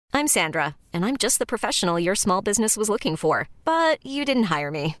I'm Sandra, and I'm just the professional your small business was looking for. But you didn't hire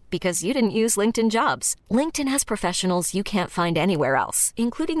me because you didn't use LinkedIn Jobs. LinkedIn has professionals you can't find anywhere else,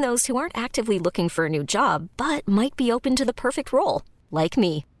 including those who aren't actively looking for a new job, but might be open to the perfect role, like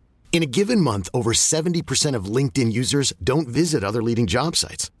me. In a given month, over 70% of LinkedIn users don't visit other leading job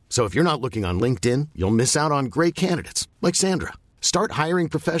sites. So if you're not looking on LinkedIn, you'll miss out on great candidates like Sandra. Start hiring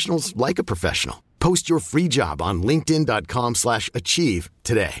professionals like a professional. Post your free job on linkedin.com/achieve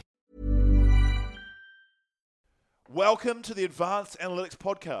today. Welcome to the Advanced Analytics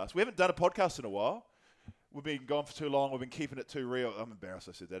Podcast. We haven't done a podcast in a while. We've been gone for too long. We've been keeping it too real. I'm embarrassed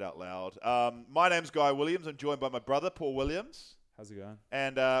I said that out loud. My name's Guy Williams. I'm joined by my brother, Paul Williams. How's it going?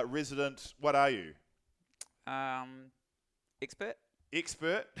 And resident, what are you? Expert.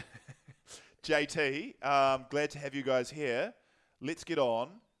 JT. Glad to have you guys here. Let's get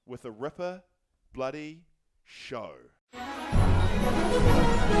on with a ripper bloody show.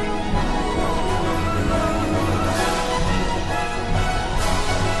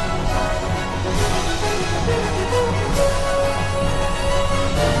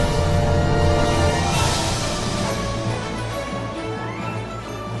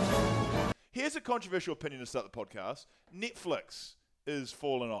 Here's a controversial opinion to start the podcast. Netflix is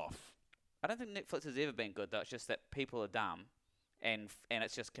falling off. I don't think Netflix has ever been good, though. It's just that people are dumb, and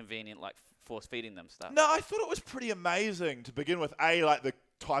it's just convenient, like force-feeding them stuff. No, I thought it was pretty amazing to begin with. Like the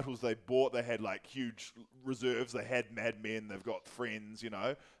titles they bought, they had like huge reserves. They had Mad Men, they've got Friends,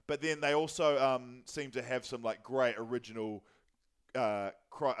 But then they also seem to have some like great original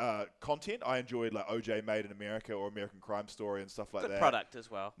content. I enjoyed like OJ Made in America or American Crime Story and stuff like that. Good product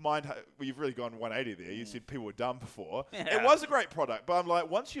as well. You've really gone 180 there. You said people were dumb before. Yeah. It was a great product, but I'm like,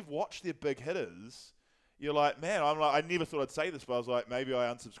 once you've watched their big hitters, you're like, man, I never thought I'd say this, but I was like, maybe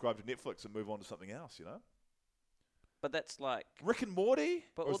I unsubscribe to Netflix and move on to something else, But that's like Rick and Morty?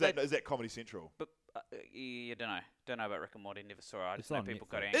 But or is that Comedy Central? But you don't know about Rick and Morty. Never saw it. I It's just know on people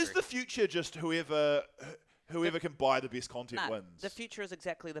Netflix. got angry. Is the future just whoever can buy the best content Nah, wins? the future is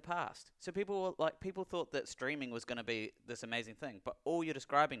exactly the past. So people thought that streaming was going to be this amazing thing, but all you're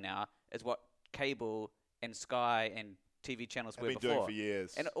describing now is what cable and Sky and TV channels I've were been before. doing for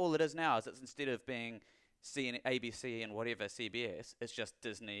years. And all it is now is it's instead of being ABC and whatever CBS, it's just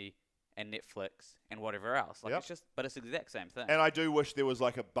Disney and Netflix and whatever else. Like Yep. it's the exact same thing. And I do wish there was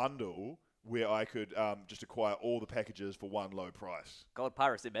like a bundle where I could just acquire all the packages for one low price. Gold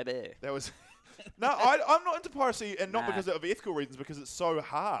piracy, baby. That was no, I'm not into piracy, and not Nah. because of ethical reasons, because it's so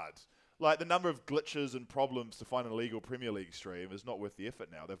hard. Like the number of glitches and problems to find an illegal Premier League stream is not worth the effort.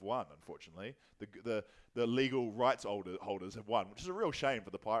 Now they've won, unfortunately. The legal rights holders have won, which is a real shame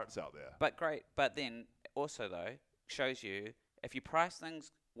for the pirates out there. But great. But then also though shows you if you price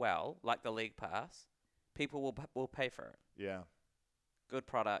things well, like the League Pass, people will pay for it. Yeah. Good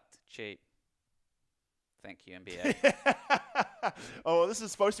product, cheap. Thank you, NBA. Oh, this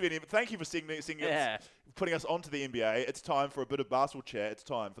is supposed to be thank you for Yeah. putting us onto the NBA. It's time for a bit of basketball chat. It's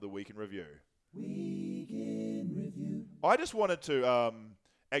time for the Week in Review. I just wanted to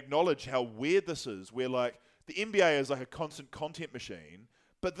acknowledge how weird this is, where like the NBA is like a constant content machine,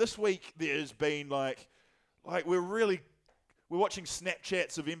 but this week there's been like we're watching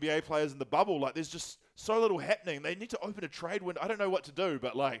Snapchats of NBA players in the bubble. Like there's just so little happening. They need to open a trade window. I don't know what to do,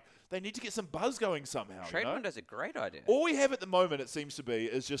 but like they need to get some buzz going somehow. Trade window's a great idea. All we have at the moment, it seems to be,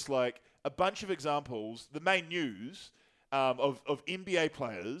 is just like a bunch of examples, the main news of NBA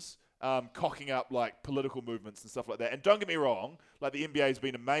players cocking up like political movements and stuff like that. And don't get me wrong, like the NBA has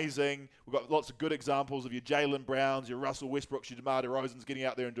been amazing. We've got lots of good examples of your Jaylen Browns, your Russell Westbrooks, your DeMar DeRozan's getting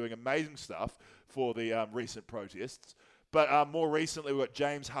out there and doing amazing stuff for the recent protests. But more recently, we've got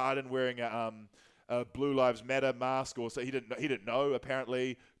James Harden wearing a Blue Lives Matter mask, or so he didn't know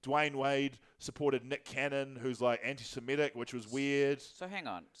apparently. Dwayne Wade supported Nick Cannon, who's like anti-Semitic, which was weird. So hang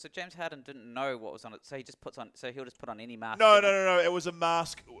on. So James Harden didn't know what was on it. So he'll just put on any mask. No. It was a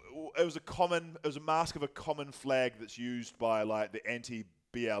mask. It was a mask of a common flag that's used by like the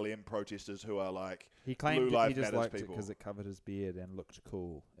anti-BLM protesters who are like He claimed Blue that he Lives just Matters liked it people. because it covered his beard and looked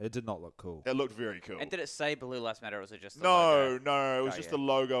cool. It did not look cool. It looked very cool. And did it say Blue Lives Matter, or was it just the No, logo? it was just the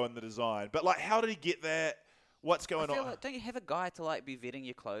logo and the design. But like, how did he get that? What's going I feel on? like, don't you have a guy to like be vetting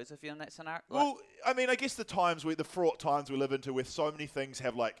your clothes if you're in that scenario? Well, I mean, I guess the fraught times we live into, where so many things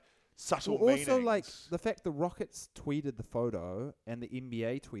have like subtle Well, meanings. also, like the fact the Rockets tweeted the photo and the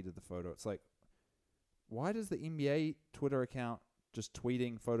NBA tweeted the photo. It's like, why does the NBA Twitter account just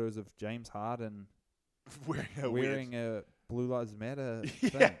tweeting photos of James Harden wearing a Blue Lives Matter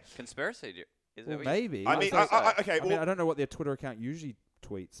thing? Conspiracy. Is Well, that what maybe. I mean, I I don't know what their Twitter account usually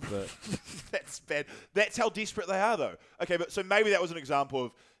tweets, but that's bad. That's how desperate they are, though. Okay, but so maybe that was an example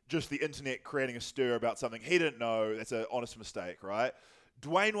of just the internet creating a stir about something he didn't know. That's an honest mistake, right?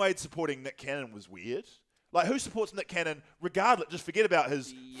 Dwayne Wade supporting Nick Cannon was weird. Like, who supports Nick Cannon regardless? Just forget about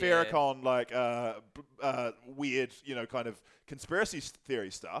his Farrakhan, weird, kind of conspiracy theory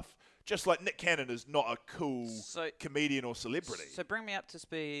stuff. Just like Nick Cannon is not a cool comedian or celebrity. So bring me up to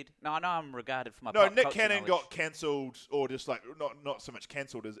speed. No, I know I'm regarded for my No, pop Nick culture Cannon knowledge. got cancelled, or just like not so much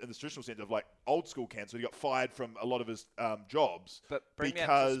cancelled as in the traditional sense of like old school cancelled. He got fired from a lot of his jobs. But bring me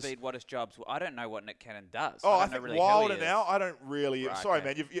up to speed. What his jobs? I don't know what Nick Cannon does. Oh, I I don't think know really Wilder who he now. is. I don't really. Right, sorry,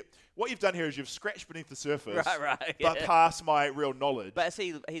 okay. man. What you've done here is you've scratched beneath the surface, Right, but yeah. past my real knowledge. But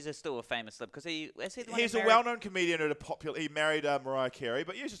he's still a famous celeb because is he the one He's who a married- well-known comedian at a popular. He married Mariah Carey,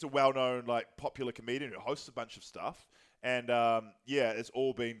 but he's just a well-known popular comedian who hosts a bunch of stuff. And it's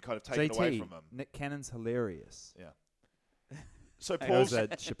all been kind of taken away from him. Nick Cannon's hilarious. Yeah. So That was Paul's a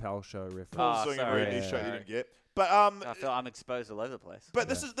Chappelle Show reference. Paul's doing a sorry. very niche show you Sorry. didn't get. But I feel I'm exposed all over the place. But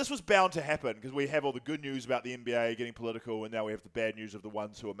this was bound to happen because we have all the good news about the NBA getting political, and now we have the bad news of the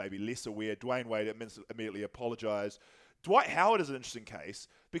ones who are maybe less aware. Dwayne Wade immediately apologized. Dwight Howard is an interesting case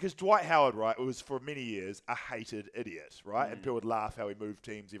because Dwight Howard, right, was for many years a hated idiot, right? And people would laugh how he moved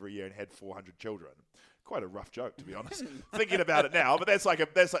teams every year and had 400 children. Quite a rough joke, to be honest. Thinking about it now, but that's like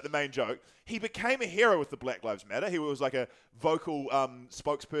the main joke. He became a hero with the Black Lives Matter. He was like a vocal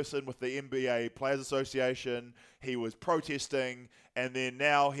spokesperson with the NBA Players Association. He was protesting, and then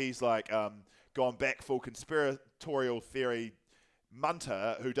now he's like gone back full conspiratorial theory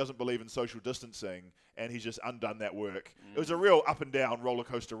munter who doesn't believe in social distancing, and he's just undone that work. It was a real up and down roller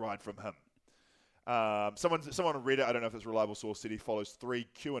coaster ride from him. Someone on Reddit, I don't know if it's a reliable source, said he follows 3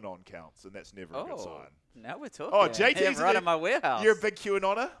 QAnon counts, and that's never a good sign. Now we're talking. Oh, JT's right in my warehouse. You're a big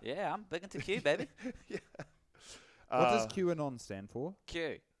QAnoner? Yeah, I'm big into Q, baby. What does QAnon stand for?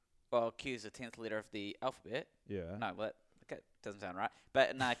 Q. Well, Q is the 10th letter of the alphabet. Yeah. No, but okay, doesn't sound right.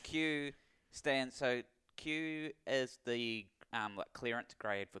 But no, Q stands. So Q is the clearance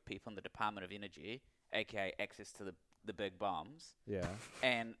grade for people in the Department of Energy, aka access to the big bombs. Yeah.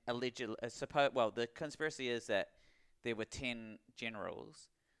 And allegedly, the conspiracy is that there were 10 generals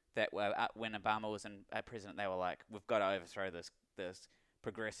that were when Obama was president. They were like, "We've got to overthrow this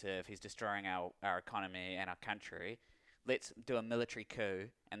progressive. He's destroying our economy and our country. Let's do a military coup."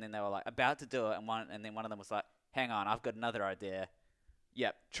 And then they were like about to do it, and then one of them was like, "Hang on, I've got another idea.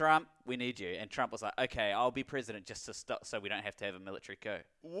 Yep, Trump, we need you." And Trump was like, "Okay, I'll be president just to stop, so we don't have to have a military coup."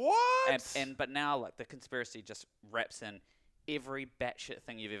 What? But now the conspiracy just wraps in every batshit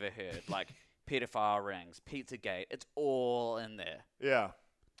thing you've ever heard, like pedophile rings, Pizzagate. It's all in there. Yeah.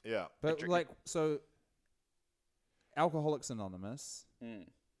 But so Alcoholics Anonymous.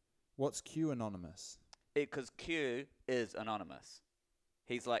 What's Q Anonymous? Because Q is anonymous.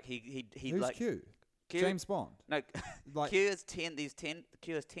 He's like he Who's like Q? Q? James Bond. No, Like- Q is 10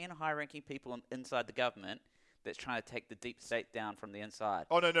 high-ranking people inside the government that's trying to take the deep state down from the inside.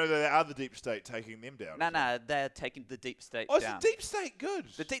 Oh, no, they are the deep state taking them down. No, they're taking the deep state Oh, is down. the deep state good?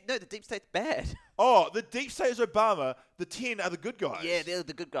 The deep state's bad. Oh, the deep state is Obama. The 10 are the good guys. Yeah, they're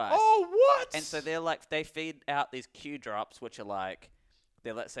the good guys. Oh, what? And so they feed out these Q drops, which are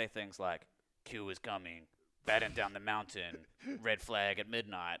let's say things like, "Q is coming, batten down the mountain, red flag at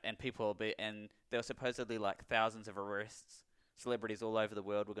midnight," and there were supposedly thousands of arrests. Celebrities all over the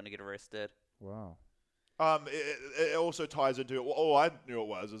world were going to get arrested. Wow. It also ties into all I knew it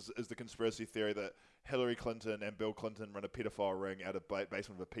was is the conspiracy theory that Hillary Clinton and Bill Clinton run a pedophile ring out of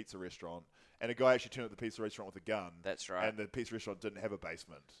basement of a pizza restaurant, and a guy actually turned up the pizza restaurant with a gun. That's right. And the pizza restaurant didn't have a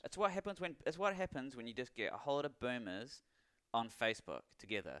basement. It's what happens when you just get a whole lot of boomers on Facebook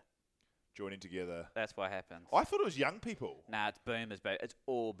together. Joining together. That's what happens. I thought it was young people. Nah, it's boomers, babe. It's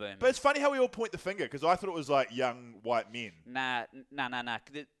all boomers. But it's funny how we all point the finger, because I thought it was young white men. Nah.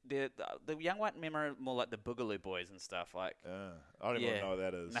 The young white men are more like the Boogaloo Boys and stuff. I don't even know what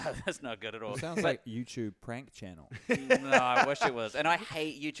that is. No, that's not good at all. It sounds like YouTube prank channel. No, I wish it was. And I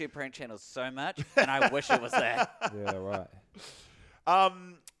hate YouTube prank channels so much, and I wish it was that. Yeah, right.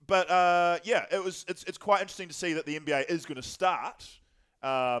 It's quite interesting to see that the NBA is going to start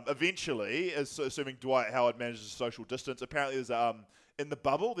eventually, assuming Dwight Howard manages social distance. Apparently, there's in the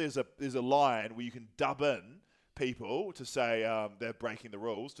bubble there's a line where you can dub in people to say they're breaking the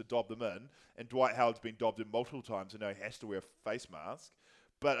rules, to dob them in, and Dwight Howard's been dobbed in multiple times, and now he has to wear a face mask.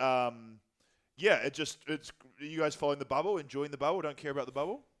 But it's you guys following the bubble, enjoying the bubble, don't care about the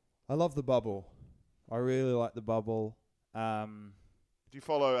bubble? I love the bubble. I really like the bubble. Do you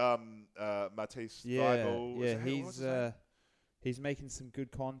follow Matisse Thybulle? Yeah, he's making some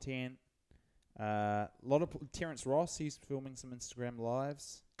good content. A lot of Terrence Ross, he's filming some Instagram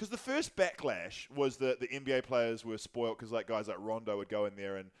lives. Because the first backlash was that the NBA players were spoiled because like guys like Rondo would go in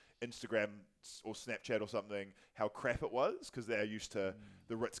there and Instagram or Snapchat or something how crap it was because they're used to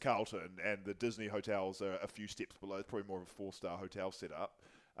the Ritz-Carlton and the Disney hotels are a few steps below. It's probably more of a 4-star hotel setup.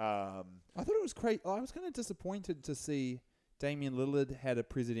 I thought it was great. I was kind of disappointed to see Damian Lillard had a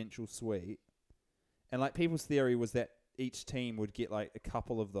presidential suite. And like people's theory was that each team would get like a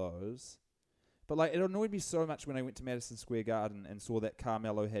couple of those. But like it annoyed me so much when I went to Madison Square Garden and saw that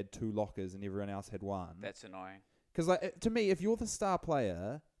Carmelo had 2 lockers and everyone else had 1. That's annoying. Because like to me, if you're the star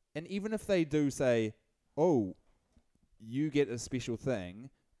player, and even if they do say, "Oh, you get a special thing,"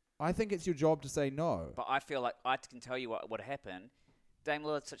 I think it's your job to say no. But I feel like I can tell you what would happen. Dame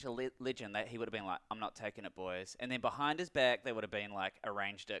Lillard's such a legend that he would have been like, "I'm not taking it, boys." And then behind his back, they would have been like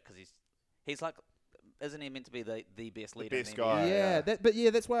arranged it because he's like. Isn't he meant to be the best leader? Best in the guy. NBA? Yeah,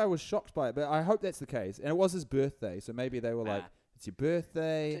 that's why I was shocked by it. But I hope that's the case. And it was his birthday, so maybe they were like, "It's your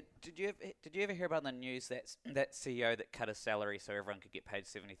birthday." Did you ever hear about the news that CEO that cut his salary so everyone could get paid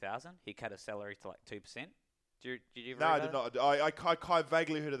 $70,000? He cut his salary to like 2%. Did you ever? No, hear I about did not. I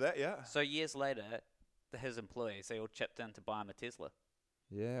vaguely heard of that. Yeah. So years later, his employees they all chipped in to buy him a Tesla.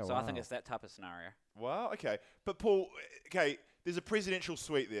 Yeah. So wow. I think it's that type of scenario. Wow. Okay. But Paul, there's a presidential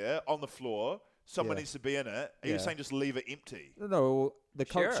suite there on the floor. Someone needs to be in it. Are you saying just leave it empty? No, the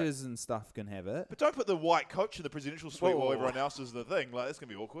Sure. coaches and stuff can have it. But don't put the white coach in the presidential suite while everyone else is in the thing. Like that's gonna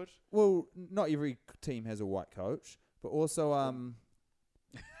be awkward. Well, not every team has a white coach, but also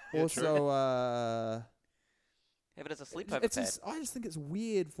Yeah, Have it as a sleepover it's pad. I just think it's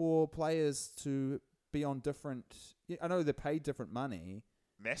weird for players to be on different. I know they're paid different money.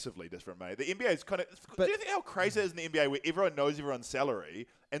 Massively different, mate. The NBA is kind of. But- Do you think how crazy it is in the NBA where everyone knows everyone's salary,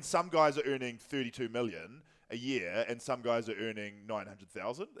 and some guys are earning $32 million a year, and some guys are earning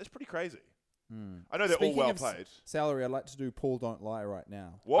 $900,000? That's pretty crazy. I know they're Speaking all well of paid. Salary, I'd like to do Paul Don't Lie right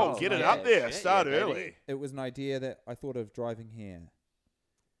now. Whoa, Oh, get it yeah, up there. shit, Start yeah, early. baby. It was an idea that I thought of driving here.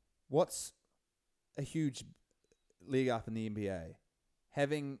 What's a huge leg up in the NBA?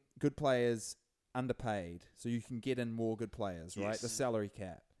 Having good players underpaid so you can get in more good players, right? Yes. The salary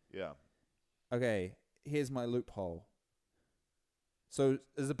cap. Yeah. Okay, here's my loophole. So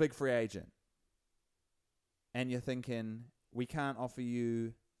there's a big free agent. And you're thinking, we can't offer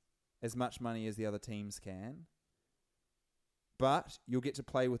you as much money as the other teams can. But you'll get to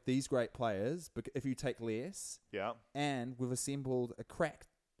play with these great players if you take less. Yeah. And we've assembled a crack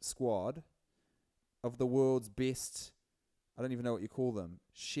squad of the world's best, I don't even know what you call them,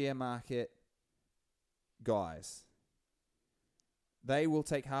 share market guys. They will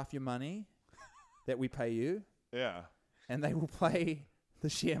take half your money that we pay you, Yeah. and they will play the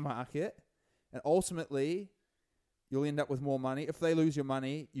share market, and ultimately you'll end up with more money. If they lose your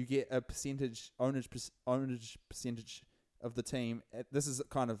money, you get a ownership percentage of the team. This is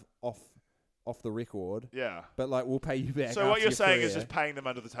kind of off the record. Yeah. But like we'll pay you back. So what after you're your saying is career. just paying them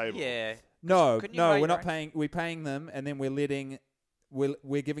under the table. Yeah. No, Couldn't you write we're your not own- paying. We're paying them, and then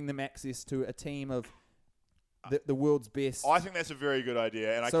we're giving them access to a team of the world's best. I think that's a very good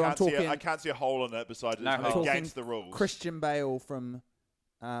idea, and So I I'm can't see talking- I can't see a hole in it besides No it's hole. against the rules. Christian Bale from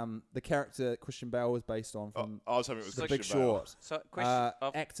the character Christian Bale was based on from I was hoping it was The Christian Big Bale. Short. So question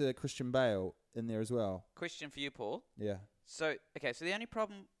Actor Christian Bale in there as well. question for you, Paul. Yeah. So the only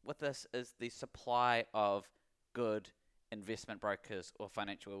problem with this is the supply of good investment brokers or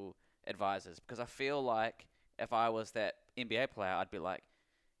financial advisors. Because I feel like if I was that NBA player, I'd be like,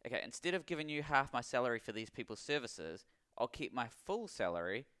 okay, instead of giving you half my salary for these people's services, I'll keep my full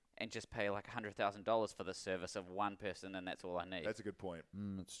salary and just pay like $100,000 for the service of one person, and that's all I need. That's a good point.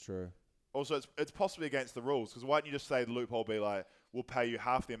 That's true. Also, it's possibly against the rules because why don't you just say the loophole be like, we'll pay you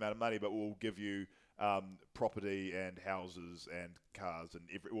half the amount of money, but we'll give you property and houses and cars, and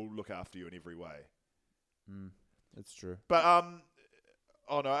we'll look after you in every way. That's true. But I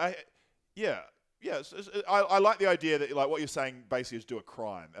like the idea that like what you're saying basically is do a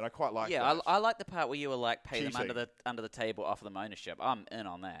crime, and I quite like yeah, that. I like the part where you were like pay them Cheating. under the table, offer them ownership. I'm in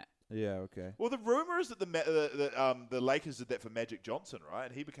on that. Yeah. Okay. Well, the rumor is that the Lakers did that for Magic Johnson, right?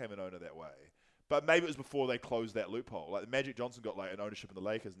 And he became an owner that way. But maybe it was before they closed that loophole. Like Magic Johnson got like an ownership in the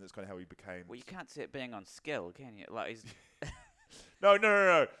Lakers, and that's kind of how he became. Well, you can't see it being on skill, can you? Like he's No.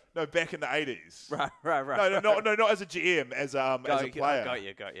 Back in the 80s. right. No, not as a GM, as a player.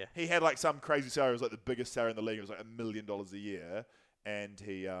 Got you. He had like some crazy salary. It was like the biggest salary in the league. It was like $1 million a year, and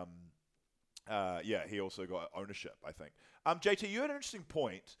he also got ownership, I think. JT, you had an interesting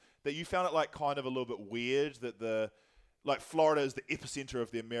point that you found it like kind of a little bit weird that Florida is the epicenter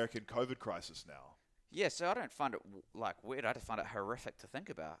of the American COVID crisis now. Yeah, so I don't find it like weird. I just find it horrific to think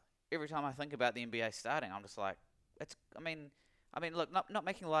about. every time I think about the NBA starting, I'm just like, it's. I mean, look, not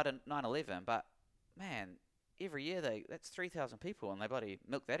making light of 9/11, but man, every year that's 3,000 people, and they bloody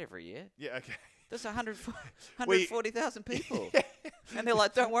milk that every year. Yeah, okay. There's 140,000 people, Yeah. and they're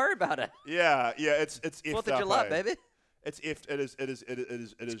like, don't worry about it. Yeah, it's effed 4th of up, July, eh? baby. It's effed. It is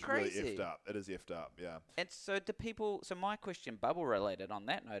really crazy. effed up. It is effed up. Yeah. And so do people. So my question, bubble related, on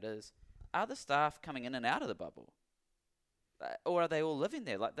that note is, are the staff coming in and out of the bubble, or are they all living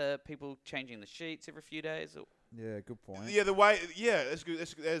there? Like the people changing the sheets every few days? Or? Yeah, good point. Yeah, that's good.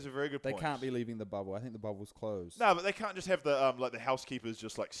 That's a very good They point. can't be leaving the bubble. I think the bubble's closed. No, but they can't just have the like the housekeepers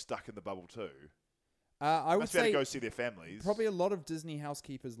just like stuck in the bubble too. I would Must be able say to go see their families. probably a lot of Disney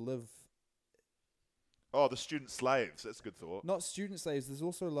housekeepers live. Oh, the student slaves. That's a good thought. Not student slaves. There's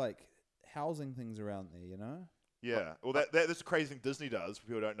also like housing things around there. You know. Yeah. Well, that's the crazy thing Disney does. For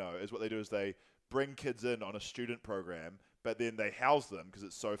people who don't know, is what they do is they bring kids in on a student program, but then they house them because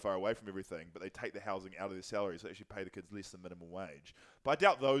it's so far away from everything. But they take the housing out of their salaries, so they actually pay the kids less than minimum wage. But I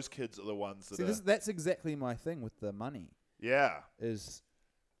doubt those kids are the ones that. See, that's exactly my thing with the money. Yeah. Is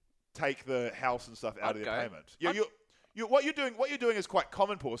Take the house and stuff out I'd of go. their payment. Yeah, what you're doing is quite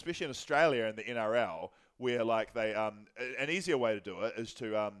common, Paul, especially in Australia and the NRL, where like they an easier way to do it is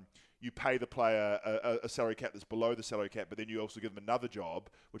to you pay the player a salary cap that's below the salary cap, but then you also give them another job,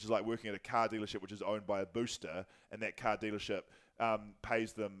 which is like working at a car dealership, which is owned by a booster, and that car dealership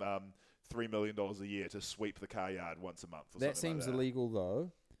pays them $3 million a year to sweep the car yard once a month. Or that something seems like that. illegal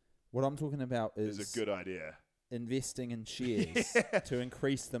though. What I'm talking about is It's a good idea. investing in shares to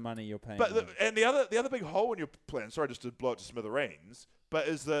increase the money you're paying. But them. the other big hole in your plan, sorry, just to blow it to smithereens, but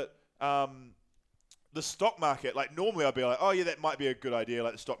is that the stock market, like normally I'd be like, oh yeah, that might be a good idea.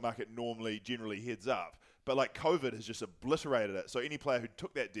 Like the stock market generally heads up, but like COVID has just obliterated it. So any player who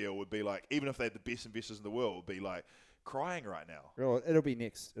took that deal would be like, even if they had the best investors in the world, would be like crying right now. Oh, it'll be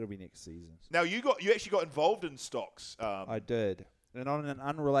next season. Now you actually got involved in stocks. I did. And on an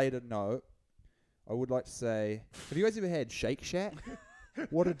unrelated note, I would like to say, have you guys ever had Shake Shack?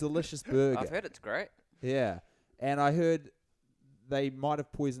 What a delicious burger. I've heard it's great. Yeah. And I heard they might have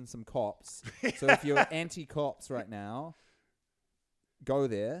poisoned some cops. So if you're anti-cops right now, go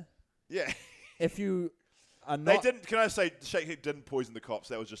there. Yeah. If you are They not didn't. Can I say Shake Shack didn't poison the cops?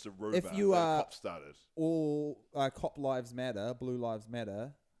 That was just a rumor. If you that are- the cops started. all cop lives matter, blue lives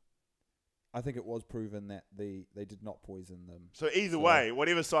matter, I think it was proven that they did not poison them. So either way,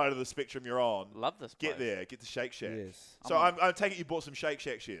 whatever side of the spectrum you're on, Love this get place. there, get to Shake Shack. Yes. So I'm taking it you bought some Shake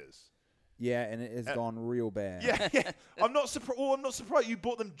Shack shares. Yeah, and it has gone real bad. Yeah. I'm not surprised. Well, I'm not surprised you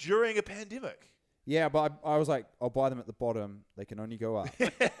bought them during a pandemic. Yeah, but I was like, I'll buy them at the bottom. They can only go up.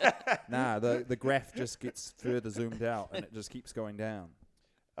 Nah, the graph just gets further zoomed out, and it just keeps going down.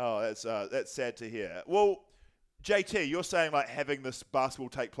 Oh, that's sad to hear. Well, JT, you're saying like having this basketball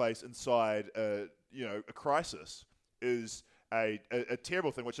take place inside a crisis is a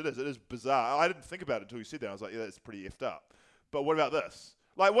terrible thing, which it is. It is bizarre. I didn't think about it until you said that. I was like, yeah, that's pretty effed up. But what about this?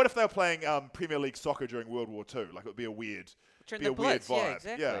 Like, what if they were playing Premier League soccer during World War II? Like, it would be a weird, During be the a weird Blitz, vibe.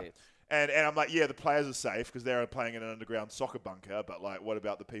 yeah, exactly. Yeah. And I'm like, yeah, the players are safe because they're playing in an underground soccer bunker. But like, what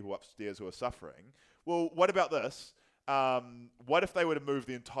about the people upstairs who are suffering? Well, what about this? What if they were to move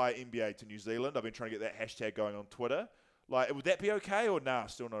the entire NBA to New Zealand? I've been trying to get that hashtag going on Twitter. Like, would that be okay or nah?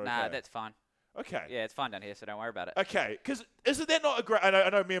 Still not okay. Nah, that's fine. Okay. Yeah, it's fine down here, so don't worry about it. Okay, because isn't that not a great... I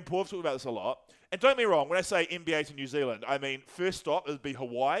know me and Paul have talked about this a lot. And don't get me wrong, when I say NBA to New Zealand, I mean, first stop would be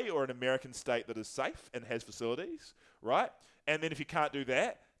Hawaii or an American state that is safe and has facilities, right? And then if you can't do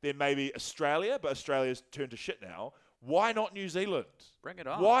that, then maybe Australia, but Australia's turned to shit now. Why not New Zealand? Bring it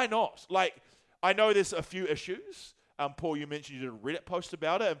on. Why not? Like, I know there's a few issues. Paul, you mentioned you did a Reddit post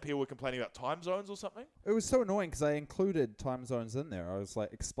about it and people were complaining about time zones or something. It was so annoying because I included time zones in there. I was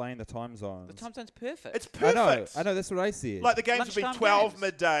like, explain the time zones. The time zone's perfect. It's perfect. I know. That's what I said. Like the games would be Lunchtime 12 games.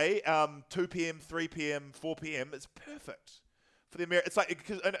 midday, 2 p.m., 3 p.m., 4 p.m. It's perfect for the It's like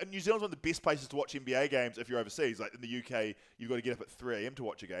because New Zealand's one of the best places to watch NBA games if you're overseas. Like in the UK, you've got to get up at 3 a.m. to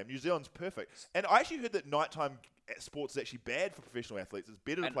watch a game. New Zealand's perfect. And I actually heard that nighttime sports is actually bad for professional athletes. It's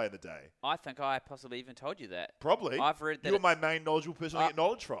better to And play in the day. I think I possibly even told you that. Probably. I've read that You're my it's- main knowledgeable person to get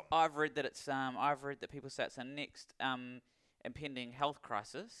knowledge from. I've read that it's I've read that people say it's a next impending health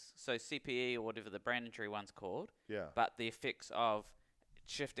crisis. So CPE or whatever the brain injury one's called. Yeah. But the effects of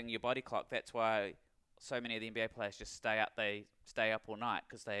shifting your body clock. That's why so many of the NBA players just stay up. They stay up all night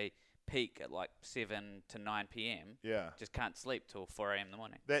because they peak at like 7 to 9 p.m. Yeah. Just can't sleep till 4 a.m. in the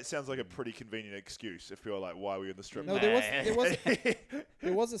morning. That sounds like a pretty convenient excuse if you're like, why are we in the strip No, mall?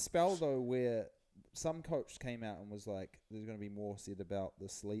 there was a spell though where some coach came out and was like, "There's going to be more said about the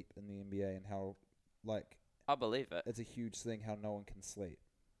sleep in the NBA and how, like, I believe it. it's a huge thing how no one can sleep."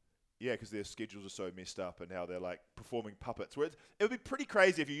 Yeah, because their schedules are so messed up and how they're like performing puppets. Where it would be pretty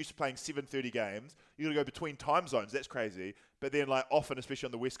crazy if you're used to playing 7:30 games. You got to go between time zones. That's crazy. But then, like often, especially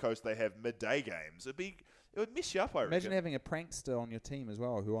on the West Coast, they have midday games. It would mess you up. I reckon. Imagine having a prankster on your team as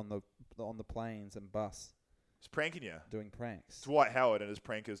well, who on the planes and bus. He's pranking you. Doing pranks. It's Dwight Howard and his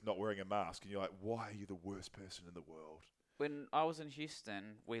prankers not wearing a mask, and you're like, why are you the worst person in the world? When I was in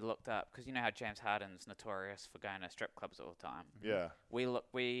Houston, we looked up because you know how James Harden's notorious for going to strip clubs all the time. Yeah.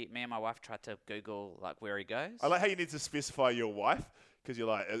 Me and my wife tried to Google like where he goes. I like how you need to specify your wife because you're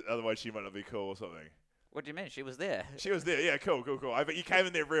like, otherwise she might not be cool or something. What do you mean? She was there. She was there. Yeah, cool. But you came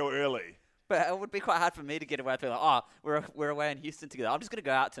in there real early. But it would be quite hard for me to get away. Like, oh, we're away in Houston together. I'm just gonna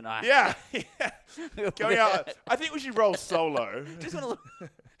go out tonight. Yeah. Going out. I think we should roll solo. just want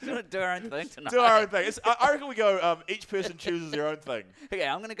to do our own thing tonight. Do our own thing. I reckon we go. Each person chooses their own thing. Okay,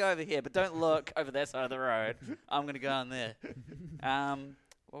 I'm gonna go over here, but don't look over that side of the road. I'm gonna go on there.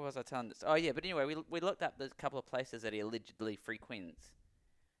 What was I telling this? Oh yeah, but anyway, we looked up the couple of places that he allegedly frequents.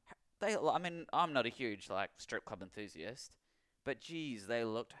 I'm not a huge like strip club enthusiast, but geez, they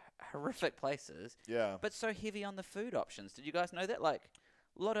looked horrific places. Yeah. But so heavy on the food options. Did you guys know that? Like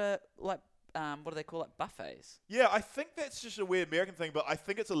a lot of what do they call it? Buffets. Yeah, I think that's just a weird American thing, but I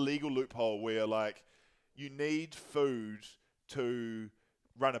think it's a legal loophole where like you need food to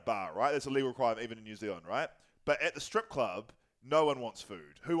run a bar, right? That's a legal requirement even in New Zealand, right? But at the strip club, no one wants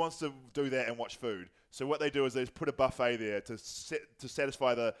food. Who wants to do that and watch food? So what they do is they just put a buffet there to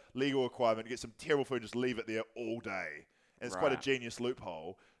satisfy the legal requirement, get some terrible food, just leave it there all day. And it's quite a genius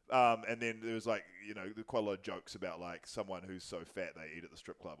loophole. And then there was like, quite a lot of jokes about like someone who's so fat they eat at the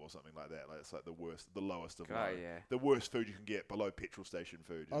strip club or something like that. Like it's like the lowest of low. Yeah. The worst food you can get below petrol station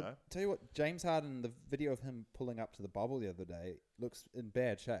food, you know? I'll tell you what, James Harden, the video of him pulling up to the bubble the other day looks in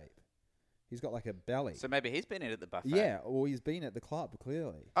bad shape. He's got like a belly. So maybe he's been in at the buffet. Yeah, or he's been at the club,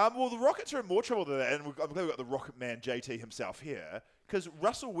 clearly. Well, the Rockets are in more trouble than that, and I'm glad we've got the Rocket Man JT himself here, because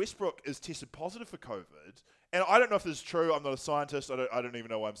Russell Westbrook is tested positive for COVID, and I don't know if this is true. I'm not a scientist. I don't even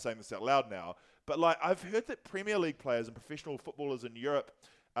know why I'm saying this out loud now. But like, I've heard that Premier League players and professional footballers in Europe,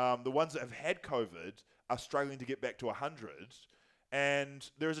 the ones that have had COVID, are struggling to get back to 100. And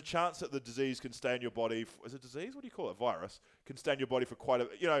there is a chance that the disease can stay in your body. Is it disease? What do you call it? Virus. Can stay in your body for quite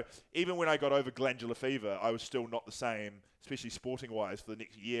a... even when I got over glandular fever, I was still not the same, especially sporting-wise, for the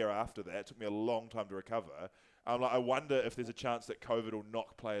next year after that. It took me a long time to recover. I wonder if there's a chance that COVID will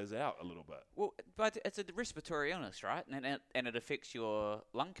knock players out a little bit. Well, but it's a respiratory illness, right? And it affects your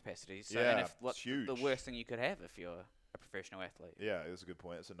lung capacity. So yeah, what's it's huge. The worst thing you could have if you're a professional athlete? Yeah, that's a good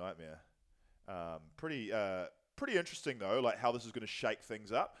point. It's a nightmare. Pretty interesting, though, like how this is going to shake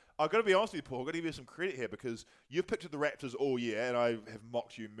things up. I've got to be honest with you, Paul. I've got to give you some credit here because you've picked at the Raptors all year, and I have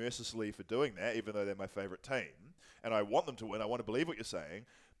mocked you mercilessly for doing that, even though they're my favourite team. And I want them to win. I want to believe what you're saying.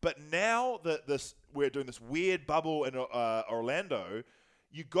 But now that we're doing this weird bubble in Orlando,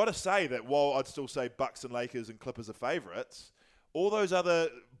 you've got to say that while I'd still say Bucks and Lakers and Clippers are favourites, all those other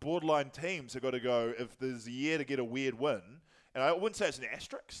borderline teams have got to go if there's a year to get a weird win. And I wouldn't say it's an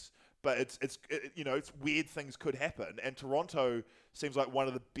asterisk, but it's weird things could happen. And Toronto seems like one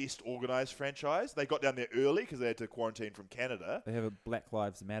of the best organised franchise. They got down there early because they had to quarantine from Canada. They have a Black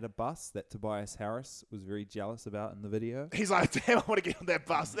Lives Matter bus that Tobias Harris was very jealous about in the video. He's like, damn, I want to get on that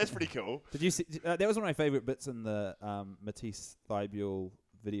bus. That's pretty cool. Did you see? That was one of my favourite bits in the Matisse Thybulle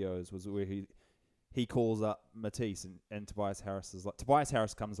videos was where he calls up Matisse and Tobias Harris is like... Tobias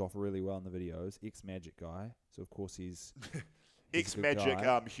Harris comes off really well in the videos. Ex-Magic guy. So, of course, he's Ex-Magic,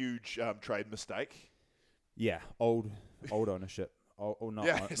 huge trade mistake. Yeah, old ownership. Not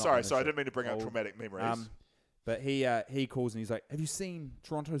sorry, ownership. I didn't mean to bring up traumatic memories. But he calls and he's like, "Have you seen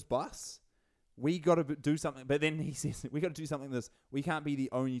Toronto's bus? We got to do something." But then he says, "We got to do something. We can't be the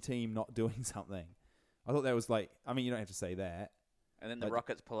only team not doing something." I thought that was like, I mean, you don't have to say that. And then the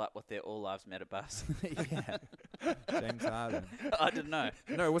Rockets pull up with their All Lives Matter bus. Yeah, James Harden. I didn't know.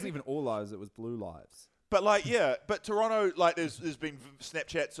 No, it wasn't even All Lives. It was Blue Lives. But but Toronto, there's been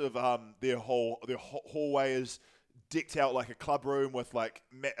Snapchats of their hallway is decked out like a club room with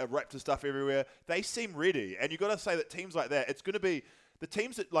Raptor stuff everywhere. They seem ready, and you got to say that teams like that, it's going to be the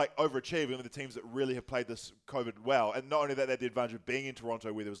teams that overachieve, and the teams that really have played this COVID well. And not only that, they had the advantage of being in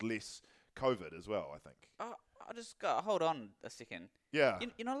Toronto where there was less COVID as well. I think. I just got hold on a second. Yeah,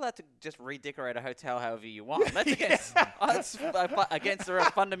 you're not allowed to just redecorate a hotel however you want. That's against against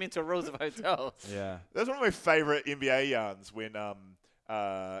the fundamental rules of hotels. Yeah, that's one of my favorite NBA yarns when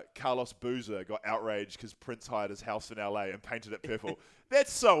Carlos Boozer got outraged because Prince hired his house in LA and painted it purple.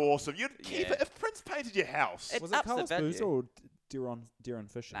 That's so awesome. You'd keep it if Prince painted your house. Was it Carlos Boozer or Deron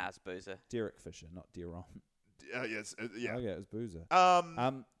Fisher? Nah, it's Boozer. Derek Fisher, not Deron. Yes, yeah. Okay, it was Boozer.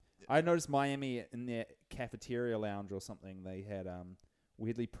 I noticed Miami in their cafeteria lounge or something. They had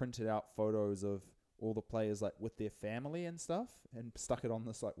weirdly printed out photos of all the players like with their family and stuff, and stuck it on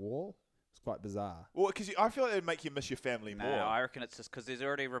this like wall. It's quite bizarre. Well, because I feel like it would make you miss your family No, more. I reckon it's just because there's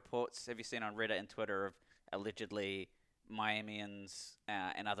already reports. Have you seen on Reddit and Twitter of allegedly Miamians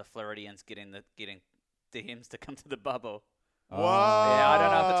and other Floridians getting DMs to come to the bubble? Wow. Yeah, I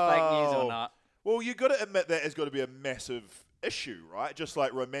don't know if it's fake news or not. Well, you got to admit that has got to be a massive issue, right? Just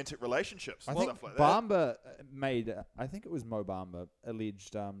like romantic relationships and stuff like that. Bamba made, I think it was Mo Bamba,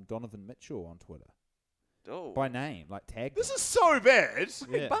 alleged Donovan Mitchell on Twitter. Oh. By name, like tagged This him. is so bad.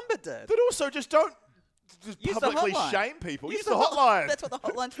 Yeah. Bumba did. But also just don't Use the publicly hotline. shame people. Use the hotline. That's what the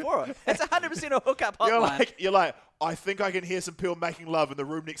hotline's for. It's 100% a hookup hotline. You're like, I think I can hear some people making love in the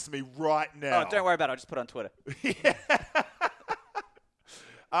room next to me right now. Oh, don't worry about it. I'll just put it on Twitter. Yeah.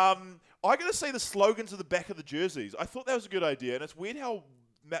 I got to say the slogans at the back of the jerseys. I thought that was a good idea, and it's weird how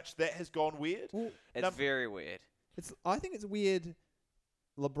much that has gone weird. Well, It's very weird. I think it's weird.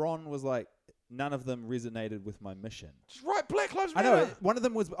 LeBron was like, none of them resonated with my mission. Just write Black Lives I Matter. know. One of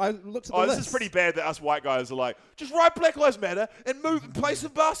them was. I looked at the Oh, list. this is pretty bad that us white guys are like, just write Black Lives Matter and move and play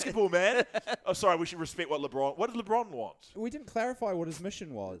some basketball, man. Oh, sorry, we should respect what LeBron. What did LeBron want? We didn't clarify what his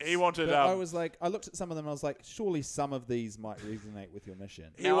mission was. He wanted, But I was like, I looked at some of them and I was like, surely some of these might resonate with your mission.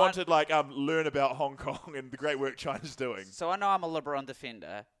 He Now, wanted learn about Hong Kong and the great work China's doing. So I know I'm a LeBron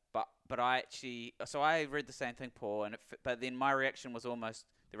defender, but I actually... So I read the same thing, Paul, but then my reaction was almost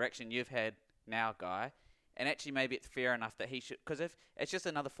the reaction you've had now, Guy. And actually maybe it's fair enough that he should... Because if it's just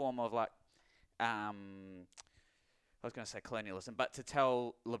another form of like... I was going to say colonialism, but to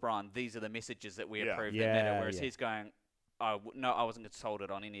tell LeBron these are the messages that we approve that matter, whereas he's going, no, I wasn't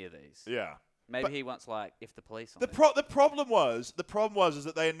consulted on any of these. Yeah. Maybe But he wants like if the police. On The problem was is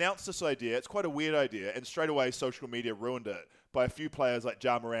that they announced this idea. It's quite a weird idea, and straight away social media ruined it by a few players like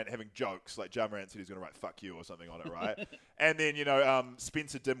Ja Morant having jokes. Like Ja Morant said he's going to write "fuck you" or something on it, right? And then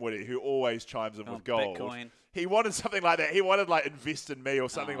Spencer Dinwiddie, who always chimes in with gold. Bitcoin. He wanted something like that. He wanted like "invest in me" or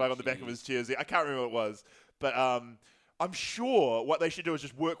something like on the back of jeez. his jersey. I can't remember what it was, but I'm sure what they should do is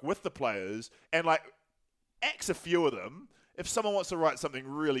just work with the players and like axe a few of them. If someone wants to write something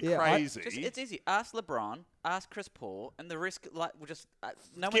really crazy, It's easy. Ask LeBron, ask Chris Paul, and the rest, like, we'll just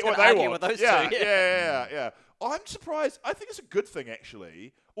no one's get going what to they argue want. with those yeah, two. Yeah. I'm surprised. I think it's a good thing,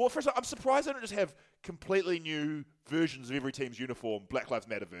 actually. Well, first of all, I'm surprised they don't just have completely new versions of every team's uniform, Black Lives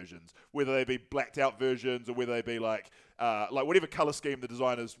Matter versions, whether they be blacked out versions or whether they be like whatever color scheme the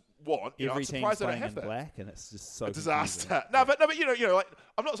designers want. Every I'm team's surprised they don't playing have in that. black, and it's just so A disaster. confusing. No, but like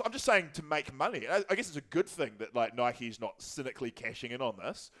I'm just saying to make money. I guess it's a good thing that like Nike's not cynically cashing in on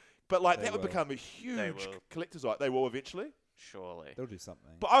this. But like They that would will. become a huge will. collector's item. They will eventually. Surely. They'll do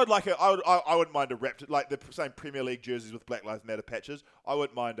something. But I would like I wouldn't mind a Raptors like the same Premier League jerseys with Black Lives Matter patches. I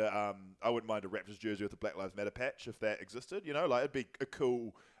wouldn't mind a Raptors jersey with a Black Lives Matter patch if that existed. Like it'd be a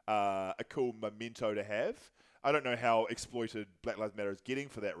cool memento to have. I don't know how exploited Black Lives Matter is getting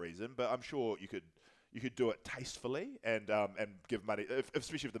for that reason, but I'm sure you could do it tastefully and give money,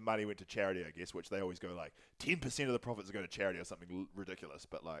 especially if the money went to charity, I guess, which they always go like 10% of the profits are going to charity or something ridiculous.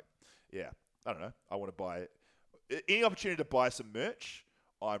 But like, yeah, I don't know. I want to buy any opportunity to buy some merch.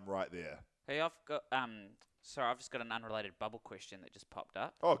 I'm right there. Hey, I've got sorry, I've just got an unrelated bubble question that just popped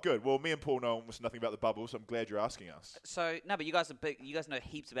up. Oh, good. Well, me and Paul know almost nothing about the bubble, so I'm glad you're asking us. So no, but you guys are big. You guys know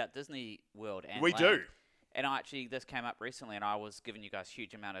heaps about Disney World and We Land. do. And this came up recently, and I was giving you guys a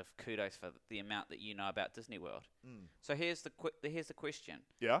huge amount of kudos for the amount that you know about Disney World. So here's the question.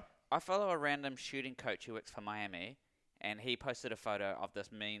 Yeah. I follow a random shooting coach who works for Miami, and he posted a photo of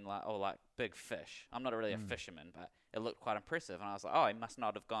this mean big fish. I'm not really a fisherman, but it looked quite impressive, and I was like, oh, he must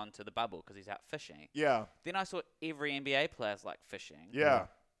not have gone to the bubble because he's out fishing. Yeah. Then I saw every NBA player's like fishing. Yeah.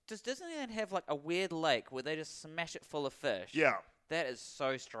 Does Disneyland have like a weird lake where they just smash it full of fish? Yeah. That is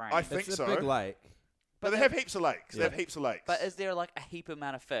so strange. I think it's so. a big lake. But they have heaps of lakes. They Yeah. have heaps of lakes. But is there like a heap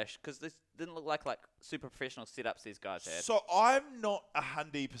amount of fish? Because this didn't look like super professional setups these guys had. So I'm not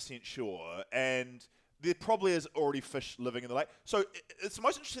 100% sure, and there probably is already fish living in the lake. So it's the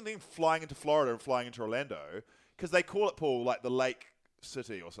most interesting thing flying into Florida and flying into Orlando, because they call it, Paul, like the Lake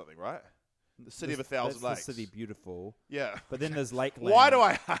City or something, right? The city of 1,000 lakes. That's the city beautiful. Yeah. But then there's Lakeland. Why do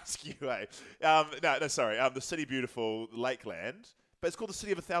I ask you, eh? Sorry. The city beautiful, Lakeland. But it's called the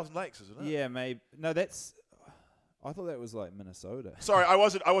city of 1,000 lakes, isn't it? Yeah, maybe. No, that's. I thought that was like Minnesota. Sorry, I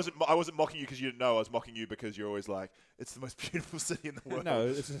wasn't mocking you because you didn't know. I was mocking you because you're always like, it's the most beautiful city in the world. No,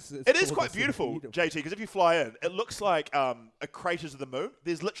 it's just, It is called quite the beautiful, city JT, because if you fly in, it looks like a craters of the moon.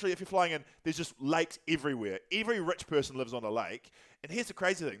 There's literally, if you're flying in, there's just lakes everywhere. Every rich person lives on a lake. And here's the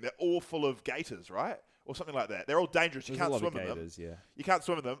crazy thing. They're all full of gators, right? or something like that. They're all dangerous. You There's can't a lot swim of in them. gators, yeah. You can't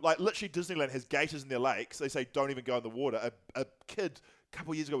swim in them. Like, literally, Disneyland has gators in their lakes. They say don't even go in the water. A kid a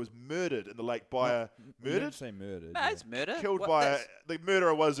couple of years ago was murdered in the lake by You don't say murdered. No, yeah. it's murder. killed What, by that's the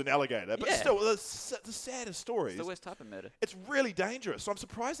murderer was an alligator. But Yeah. still, the saddest stories. the worst type of murder. It's really dangerous. So I'm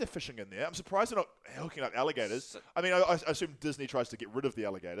surprised they're fishing in there. I'm surprised they're not hooking up alligators. So- I mean, I assume Disney tries to get rid of the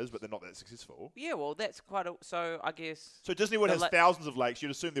alligators, but they're not that successful. Yeah, well, that's quite a... So, I guess... So Disney World The has la- thousands of lakes.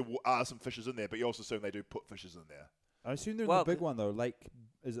 You'd assume there are some fishes in there, but you also assume they do put fishes in there. I assume they're in Well, the big one though.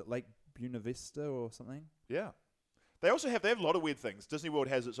 Is it Lake Buena Vista or something? Yeah. They also have a lot of weird things. Disney World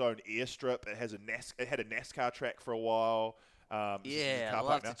has its own airstrip. It has it had a NASCAR track for a while. Yeah, I'd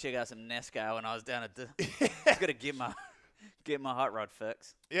love to check out some NASCAR when I was down at the... Just got to get my hot rod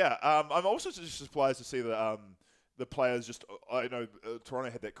fix. Yeah, I'm also just surprised to see the players just. I know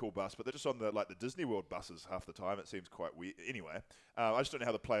Toronto had that cool bus, but they're just on the Disney World buses half the time. It seems quite weird. Anyway, I just don't know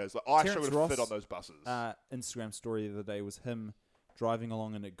how the players. I Terrence would Ross, fit on those buses. Instagram story the other day was him driving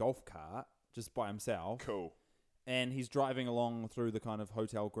along in a golf cart just by himself. Cool. And he's driving along through the kind of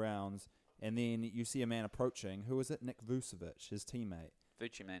hotel grounds, and then you see a man approaching. Who is it? Nick Vucevic, his teammate.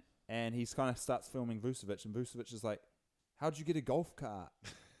 Vucci, man. And he's kind of starts filming Vucevic, and Vucevic is like, "How'd you get a golf cart?"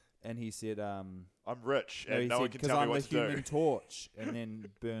 And he said, I'm rich, he and no said, one can 'cause tell me I'm what the to Human do. Torch," and then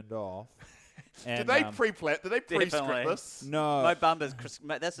burned off. And, Did they pre-plan? Did they pre-script Definitely. this? No, Mo Bamba's...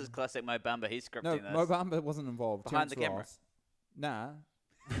 This is classic Mo Bamba. He's scripting no, this. Mo Bamba wasn't involved. Behind Terrence the camera. Ross. Nah.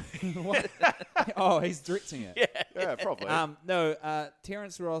 What? Oh, he's directing it. Yeah. Yeah, probably. No,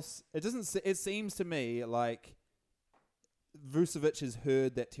 Terrence Ross. It doesn't. It seems to me like Vucevic has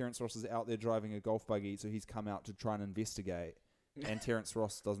heard that Terrence Ross is out there driving a golf buggy, so he's come out to try and investigate. And Terrence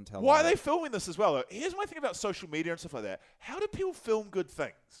Ross doesn't tell. Why him are they that. filming this as well, though? Here's my thing about social media and stuff like that. How do people film good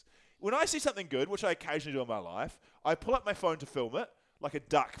things? When I see something good, which I occasionally do in my life, I pull up my phone to film it, like a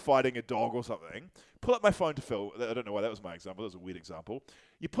duck fighting a dog or something. Pull up my phone to film. I don't know why that was my example. That was a weird example.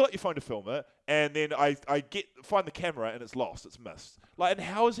 You pull up your phone to film it, and then I find the camera, and it's lost. It's missed. Like, and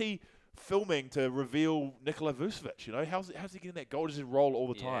how is he filming to reveal Nikola Vucevic? You know, how's he getting that goal? Does he roll all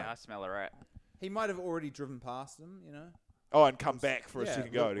the time? Yeah, I smell a rat. He might have already driven past him, you know. Oh, and come back for a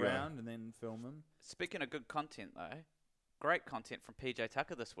second go look to go. round and then film him. Speaking of good content, though, great content from PJ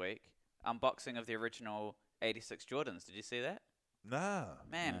Tucker this week. Unboxing of the original 86 Jordans. Did you see that? Nah.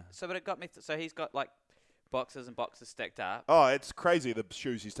 Man, Nah. so but it got me... so he's got, like, boxes and boxes stacked up. Oh, it's crazy, the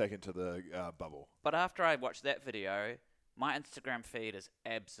shoes he's taken to the bubble. But after I watched that video, my Instagram feed is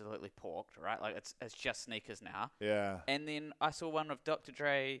absolutely porked, right? Like, it's just sneakers now. Yeah. And then I saw one of Dr.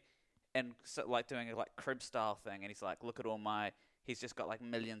 Dre and so, like doing a like crib style thing, and he's like, look at all my... He's just got like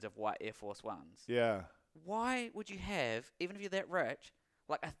millions of white Air Force Ones. Yeah. Why would you have, even if you're that rich,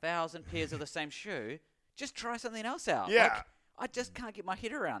 like 1,000 pairs of the same shoe? Just try something else out. Yeah. Like, I just can't get my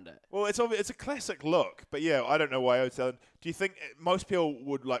head around it. Well, it's a classic look, but yeah, I don't know why I would sell them. Do you think most people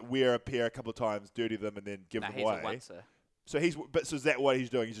would like wear a pair a couple of times, dirty them, and then give them He's away? a oncer. So is that what he's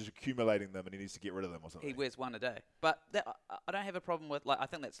doing? He's just accumulating them, and he needs to get rid of them or something. He wears one a day. But that, I don't have a problem with, like, I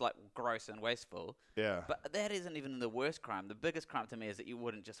think that's like gross and wasteful. Yeah. But that isn't even the worst crime. The biggest crime to me is that you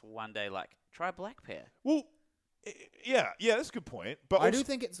wouldn't just one day like try a black pair. Well, yeah, that's a good point. But I also, do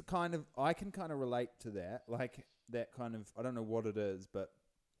think it's kind of. I can kind of relate to that, like that kind of. I don't know what it is, but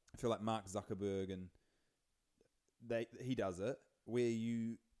I feel like Mark Zuckerberg and he does it where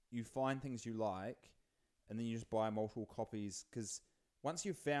you find things you like, and then you just buy multiple copies because once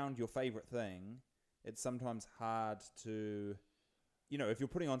you've found your favorite thing, it's sometimes hard to. You know, if you're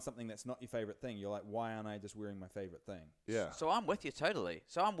putting on something that's not your favorite thing, you're like, why aren't I just wearing my favorite thing? yeah. So I'm with you totally.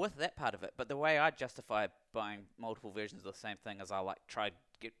 So I'm with that part of it. But the way I justify buying multiple versions of the same thing is I like try to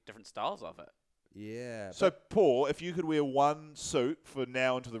get different styles of it. Yeah. So, Paul, if you could wear one suit for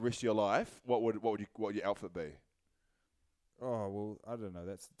now until the rest of your life, what would your outfit be? Oh, well, I don't know.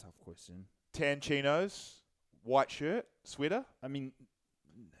 That's a tough question. Tan chinos, white shirt, sweater. I mean,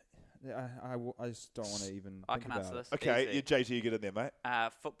 I just don't want to even I think can about answer it. this. Okay, Easy. you JT, you get in there, mate.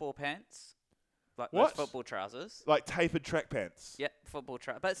 Football pants. Like What? those football trousers. Like tapered track pants. Yep, football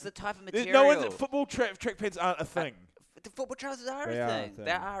trousers. But it's the type of There's material. no one football track pants aren't a thing. The football trousers are They a are a thing. thing.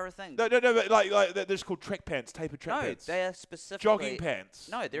 They are a thing. No, but like they're just called track pants, tapered track No, pants. they are specifically... Jogging pants.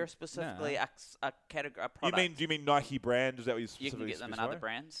 No, they're specifically a category, a product. Do you mean Nike brand? Is that what you You specifically can get them in specify? other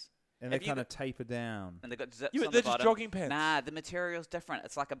brands. And they Have you kind of got- taper down. And they've got zips Yeah, but on they're the just bottom. jogging pants. Nah, the material's different.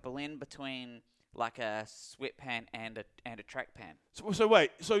 It's like a blend between like a sweatpant and a track pant. So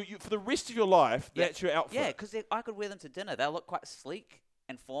wait, for the rest of your life, Yeah. that's your outfit? Yeah, because I could wear them to dinner. They'll look quite sleek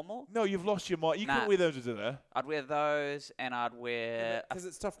and formal. No, you've lost your mind. You Nah. couldn't wear those to dinner. I'd wear those, and I'd wear Because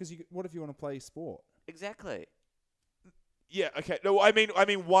it's tough. Because what if you want to play sport? exactly. Yeah, okay. No, I mean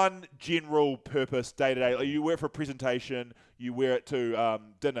one general purpose day to day. Like you wear it for a presentation, you wear it to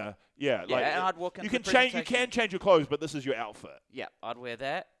dinner. Yeah, Yeah, like and I'd walk into you the can change. You presentation- can change your clothes, but this is your outfit. Yeah, I'd wear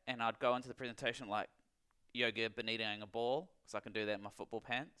that, and I'd go into the presentation like yoga, been eating a ball, because I can do that in my football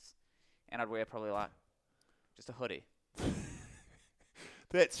pants, and I'd wear probably like just a hoodie.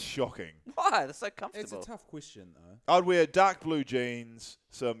 That's shocking. Why? That's so comfortable. It's a tough question, though. I'd wear dark blue jeans,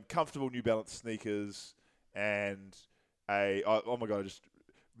 some comfortable New Balance sneakers, and oh my god, just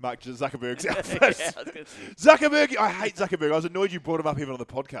Mark Zuckerberg's outfit. Yeah, I was gonna say. Zuckerberg, I hate Zuckerberg. I was annoyed you brought him up even on the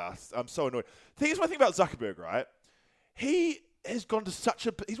podcast. I'm so annoyed. Here's one thing about Zuckerberg, right? He has gone to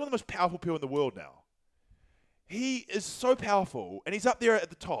he's one of the most powerful people in the world now. He is so powerful, and he's up there at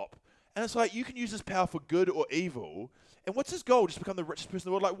the top. And it's like, you can use this power for good or evil. And what's his goal? Just become the richest person in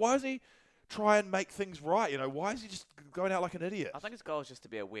the world? Like, why doesn't he try and make things right? You know, why is he just going out like an idiot? I think his goal is just to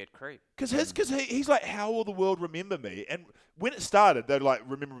be a weird creep. Because he's like, how will the world remember me? And when it started, they'd like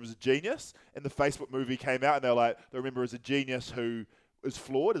remember him as a genius. And the Facebook movie came out, and they're like, they remember as a genius who is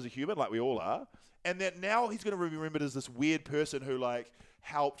flawed as a human, like we all are. And then now he's going to be remembered as this weird person who like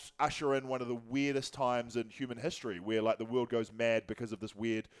helped usher in one of the weirdest times in human history, where like the world goes mad because of this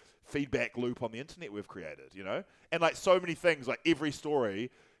weird feedback loop on the internet we've created, you know? And like so many things, like every story,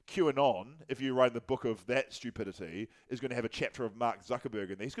 QAnon, if you write the book of that stupidity, is going to have a chapter of Mark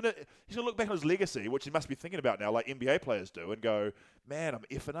Zuckerberg in there. He's going to look back on his legacy, which he must be thinking about now, like NBA players do, and go, man, I'm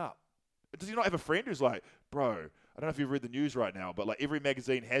effing up. Does he not have a friend who's like, bro, I don't know if you've read the news right now, but like every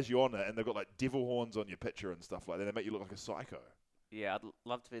magazine has you on it, and they've got like devil horns on your picture and stuff like that. They make you look like a psycho. Yeah, I'd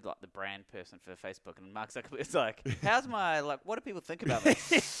love to be like the brand person for Facebook, and Mark Zuckerberg's like, how's my, like, what do people think about me?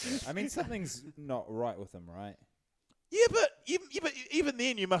 I mean, something's not right with him, right? Yeah, but even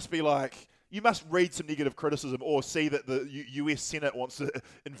then you must be like, you must read some negative criticism or see that the US Senate wants to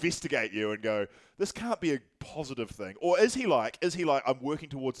investigate you and go, this can't be a positive thing. Or is he like, I'm working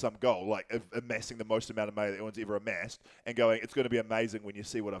towards some goal, like amassing the most amount of money that anyone's ever amassed and going, it's going to be amazing when you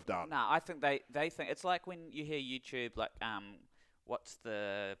see what I've done. No, I think they think, it's like when you hear YouTube, like, what's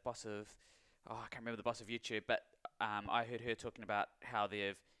the boss of, I can't remember the boss of YouTube, but I heard her talking about how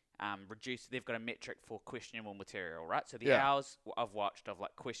they've they've got a metric for questionable material, right? So the hours I've watched of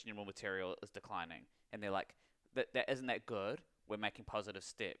like questionable material is declining, and they're like, that isn't that good? We're making positive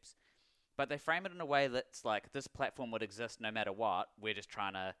steps. But they frame it in a way that's like, this platform would exist no matter what. We're just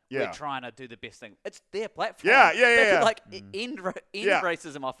trying to do the best thing. It's their platform. They could like end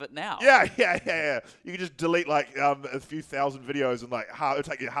racism off it now. Yeah. You can just delete like a few thousand videos and like it'll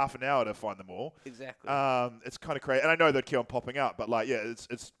take you half an hour to find them all. Exactly. It's kind of crazy, and I know they'd keep on popping up, but like,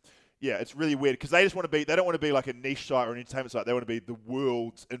 it's really weird because they don't want to be like a niche site or an entertainment site. They want to be the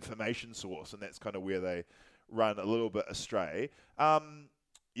world's information source, and that's kind of where they run a little bit astray.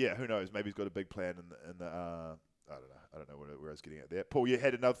 Yeah, who knows? Maybe he's got a big plan in the I don't know where I was getting at there. Paul, you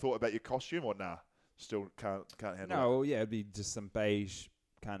had another thought about your costume, or nah? Still can't handle it? No, yeah, it'd be just some beige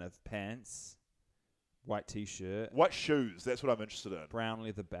kind of pants, white T-shirt, white shoes. That's what I'm interested in. brown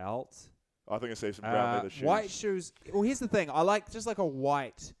leather belt. I think I see some brown leather shoes. White shoes. Well, here's the thing. I like just like a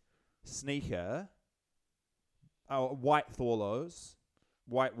white sneaker, white Thorlos,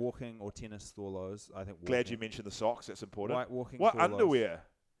 white walking or tennis Thorlos. I think. Glad you mentioned the socks. That's important. White walking. What Thorlos. Underwear?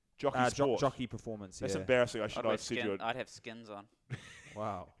 Jockey Sport. Jockey Performance. That's yeah. embarrassing. I should not have said you. I'd have skins on.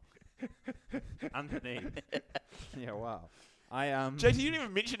 Wow. Underneath. Yeah. Wow. JT, you didn't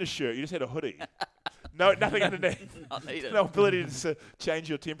even mention a shirt. You just had a hoodie. No, nothing underneath. Not needed. No ability to change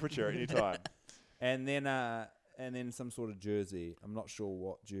your temperature at any time. And then some sort of jersey. I'm not sure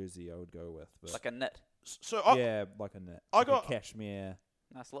what jersey I would go with. But Like a knit. So yeah, like a knit. I Like got- a cashmere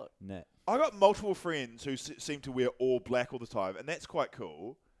Nice look. knit. I got multiple friends who seem to wear all black all the time, and that's quite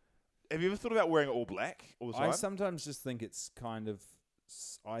cool. Have you ever thought about wearing all black all the time? I sometimes just think it's kind of.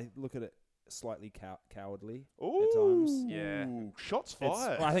 I look at it slightly cowardly Ooh, at times. Yeah. Shots Well,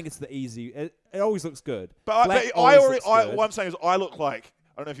 fired. I think it's the easy. It always looks good. But Black I always already, looks good. what I'm saying is, I look like,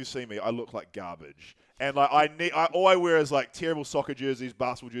 I don't know if you see me, I look like garbage. And like all I wear is like terrible soccer jerseys,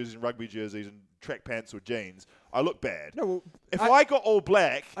 basketball jerseys, and rugby jerseys, and track pants or jeans. I look bad. No, well, If I got all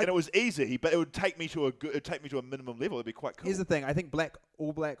black and it was easy, but it would take me to a minimum level, it'd be quite cool. Here's the thing. I think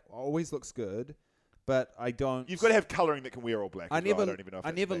all black always looks good, but I don't. You've got to have colouring that can wear all black. I as well. never. I don't even know if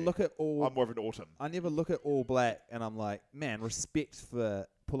I that's never me. look at all. I'm more of an autumn. I never look at all black, and I'm like, man, respect for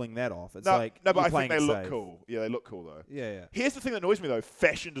pulling that off. It's No, like but you're I think playing they it look safe. cool. Yeah, they look cool though. Yeah. Here's the thing that annoys me though: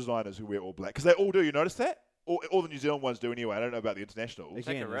 fashion designers who wear all black, because they all do. You notice that? All the New Zealand ones do anyway. I don't know about the internationals. Take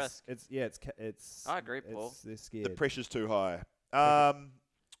a Again, risk. It's. I agree, Paul. They're scared. The pressure's too high.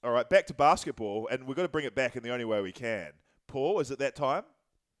 All right, back to basketball, and we've got to bring it back in the only way we can. Paul, is it that time?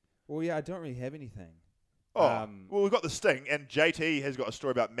 Well, yeah, I don't really have anything. Oh, well, we've got the Sting, and JT has got a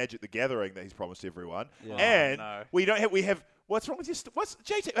story about Magic the Gathering that he's promised everyone. Yeah. And no. we have. What's wrong with your? What's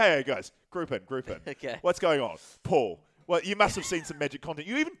JT? Hey, guys, group in. Okay. What's going on, Paul? Well, you must have seen some Magic content.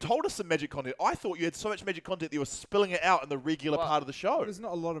 You even told us some Magic content. I thought you had so much Magic content that you were spilling it out in the regular part of the show. There's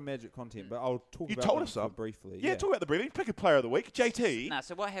not a lot of Magic content, but I'll talk You about told them us some briefly. Yeah, talk about the briefing. Pick a player of the week, JT. Nah,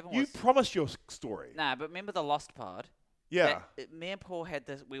 so what happened You was... promised your story. Nah, but remember the Lost Pod? Yeah. Me and Paul had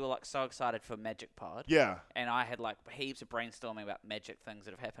this... We were, like, so excited for Magic Pod. Yeah. And I had, like, heaps of brainstorming about Magic things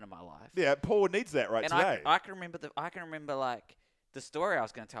that have happened in my life. Yeah, Paul needs that and today. I can remember, like... the story I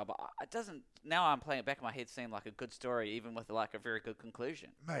was going to tell, but it doesn't. Now I'm playing it back in my head, seem like a good story, even with like a very good conclusion.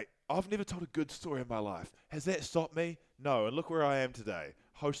 Mate, I've never told a good story in my life. Has that stopped me? No. And look where I am today,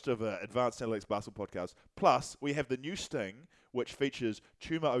 host of an Advanced Analytics Basketball podcast. Plus, we have the new Sting, which features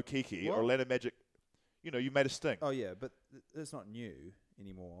Chuma Okeke, Orlando Magic. You know, you made a Sting. Oh yeah, but it's not new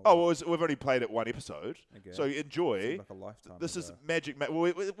anymore. Oh, well, we've only played it one episode, Okay. so enjoy. Seemed like a lifetime This ago. is Magic.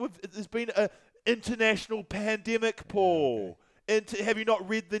 There's been an international pandemic, Paul. Have you not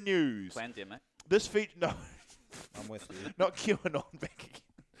read the news? Pandemic. This feature, no. I'm with you. Not QAnon back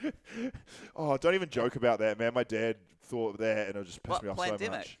again. Oh, don't even joke about that, man. My dad thought of that, and it just pissed me off so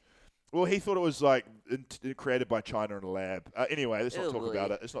much. Well, he thought it was like created by China in a lab. Anyway, let's not talk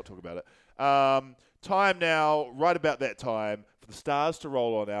about it. Time now, right about that time, for the stars to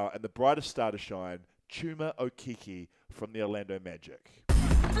roll on out and the brightest star to shine, Chuma Okeke from the Orlando Magic.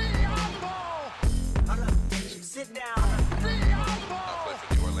 Sit down.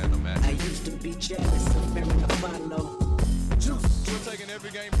 I used to be jealous of Mary Follow. Juice. You're taking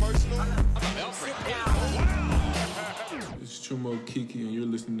every game personal. It's Chuma Okeke, and you're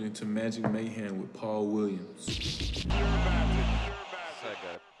listening to Magic Mayhem with Paul Williams. So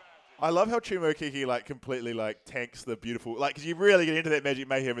good. I love how Chuma Okeke like completely like tanks the beautiful, like, because you really get into that Magic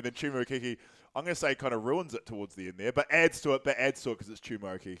Mayhem, and then Chuma Okeke, I'm going to say, kind of ruins it towards the end there, but adds to it because it's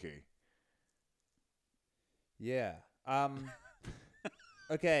Chuma Okeke. Yeah.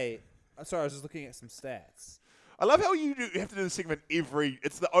 Okay. Sorry, I was just looking at some stats. I love how you have to do this segment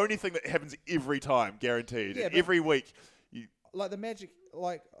it's the only thing that happens every time, guaranteed. Yeah, every week. Like the Magic,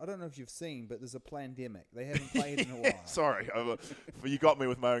 like, I don't know if you've seen, but there's a pandemic. They haven't played in a while. Sorry. You got me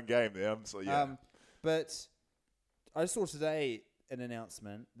with my own game there. But I saw today an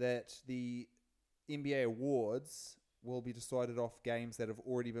announcement that the NBA awards will be decided off games that have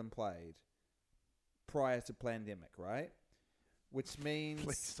already been played prior to pandemic, right? Which means...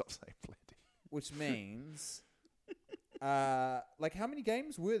 Please stop saying pandemic. Which means... like, how many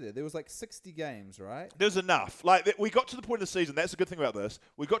games were there? There was like 60 games, right? There's enough. Like, we got to the point of the season. That's the good thing about this.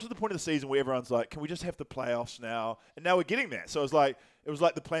 We got to the point of the season where everyone's like, can we just have the playoffs now? And now we're getting that. So it was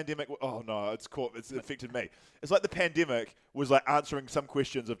like the pandemic. Oh, no, it's affected me. It's like the pandemic was like answering some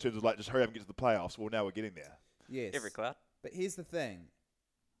questions in terms of like, just hurry up and get to the playoffs. Well, now we're getting there. Yes. Every cloud. But here's the thing.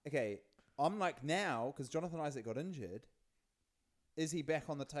 Okay, I'm like now, because Jonathan Isaac got injured, is he back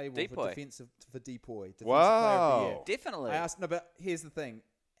on the table for defensive player of the year? Definitely. I asked, no, but here's the thing.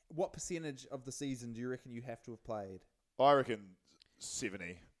 What percentage of the season do you reckon you have to have played? I reckon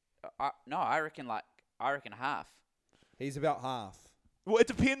 70. I reckon half. He's about half. Well, it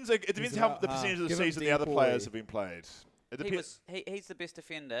depends. It depends how the percentage of the season the other players have been played. It depends. He's the best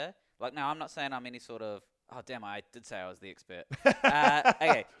defender. Like, now I'm not saying I'm any sort of... Oh, damn, I did say I was the expert.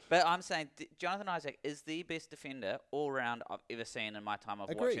 Okay, but I'm saying Jonathan Isaac is the best defender all round I've ever seen in my time of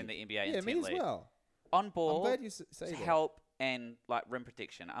watching the NBA intently. Yeah, me as well. On ball, I'm glad you say that. Help, and like rim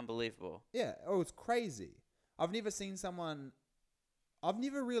protection, unbelievable. Yeah, it's crazy. I've never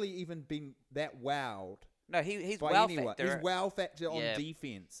really even been that wowed. No, he's by wow anyone. factor. His wow factor on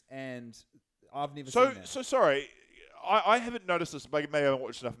defense, and I've never So seen that. So sorry. I haven't noticed this. Maybe I haven't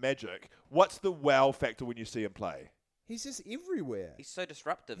watched enough Magic. What's the wow factor when you see him play? He's just everywhere. He's so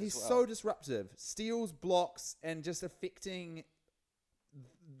disruptive. He's as well. so disruptive. Steals, blocks, and just affecting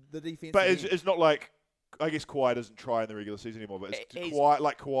the defense. But it's not like, I guess Kawhi doesn't try in the regular season anymore, but it's He's Kawhi,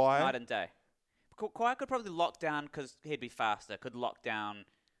 like Kawhi. night and day. Kawhi could probably lock down because he'd be faster. Could lock down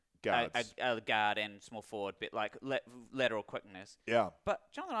Guards. a guard and small forward, bit like lateral quickness. Yeah. But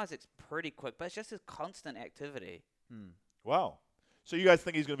Jonathan Isaac's pretty quick, but it's just his constant activity. Wow. So you guys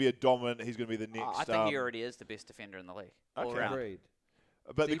think he's going to be a dominant? He's going to be the next. I think he already is the best defender in the league. All Okay. around. Agreed.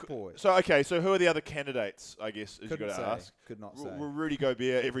 But Deep boy. So who are the other candidates? I guess is you got to ask. Could not say. Rudy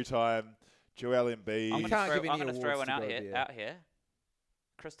Gobert every time. Joel Embiid. I'm can't give any going to throw awards one to out Gobert. here.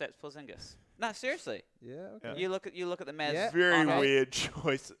 Kristaps Porzingis. No, seriously. Yeah. Okay. You look at the Mavs. Yeah. Very Okay. weird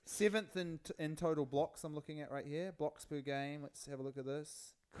choice. 7th in total blocks. I'm looking at right here. Blocks per game. Let's have a look at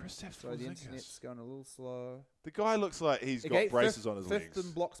this. Kristaps Sorry, the Porzingis. internet's going a little slow. The guy looks like he's Okay, got braces fifth, on his fifth legs.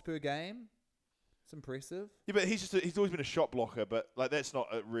 in blocks per game. It's impressive. Yeah, but he's always been a shot blocker, but like that's not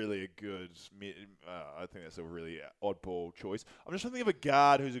really a good. I think that's a really oddball choice. I'm just thinking of a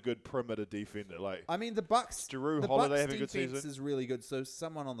guard who's a good perimeter defender. Like I mean, the Bucks. Drew the Holiday Bucks having a good defense season. is really good. So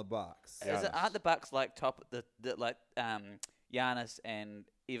someone on the Bucks. Aren't the Bucks like top Giannis and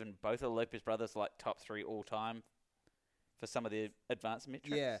even both of the Lopez brothers like top 3 all time for some of the advanced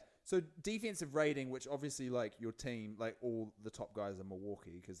metrics? Yeah. So defensive rating, which obviously like your team, like all the top guys are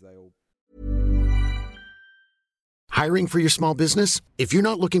Milwaukee because they all. Hiring for your small business? If you're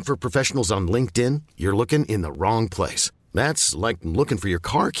not looking for professionals on LinkedIn, you're looking in the wrong place. That's like looking for your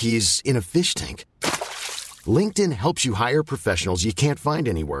car keys in a fish tank. LinkedIn helps you hire professionals you can't find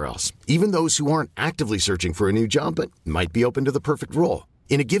anywhere else, even those who aren't actively searching for a new job but might be open to the perfect role.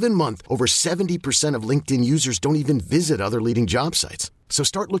 In a given month, over 70% of LinkedIn users don't even visit other leading job sites. So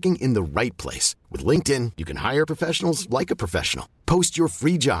start looking in the right place. With LinkedIn, you can hire professionals like a professional. Post your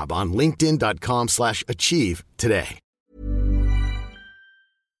free job on linkedin.com/achieve today.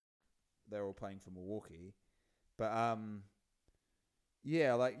 They're all playing for Milwaukee. But,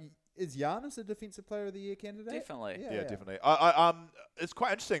 yeah, like, is Giannis a Defensive Player of the Year candidate? Definitely. Yeah, definitely. It's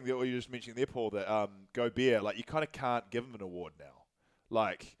quite interesting that what you were just mentioning there, Paul, that Gobert, like, you kind of can't give him an award now.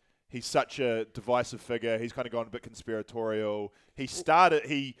 Like, he's such a divisive figure. He's kind of gone a bit conspiratorial. He started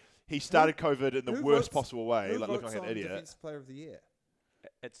COVID in the worst possible way, like looking like an idiot. Defensive Player of the Year?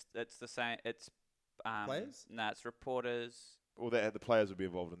 It's the same. It's Players? No, it's reporters. Well, the players would be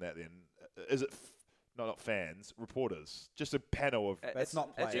involved in that then. Is it... not fans, reporters. Just a panel of That's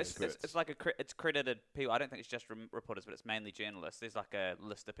not players. It's like it's credited people. I don't think it's just reporters, but it's mainly journalists. There's like a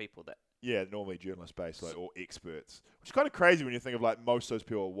list of people that. Yeah, normally journalist-based, like, or experts. Which is kind of crazy when you think of, like, most of those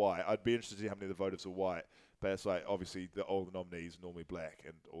people are white. I'd be interested to see how many of the voters are white. But it's like, obviously, all the nominees are normally black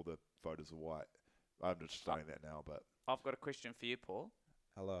and all the voters are white. I'm just studying that now, but... I've got a question for you, Paul.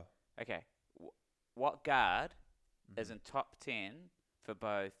 Hello. Okay. What guard is in top 10 for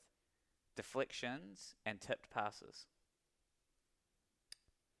both deflections and tipped passes?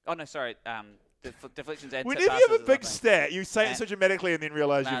 Oh, no, sorry. Deflections and tipped passes. Whenever you have a big stat, you say it so dramatically and then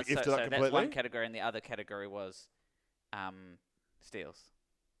realise you've effed it up completely. That's one category, and the other category was steals.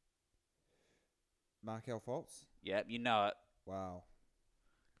 Markel Fultz? Yep, you know it. Wow.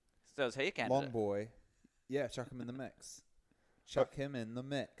 So is he a candidate? Long boy. Yeah, chuck him in the mix. Chuck him in the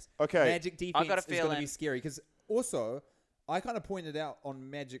mix. Okay. Magic defense is going to be scary because also I kind of pointed out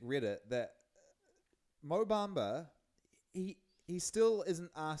on Magic Reddit that Mo Bamba, he still isn't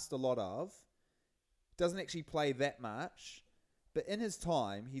asked a lot of, doesn't actually play that much, but in his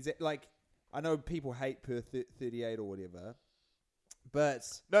time, he's like, I know people hate per 38 or whatever, but...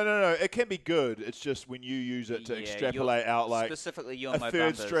 No. It can be good. It's just when you use it to extrapolate out like specifically a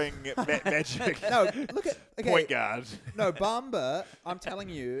third string Magic no, look at point guard. No, Bamba, I'm telling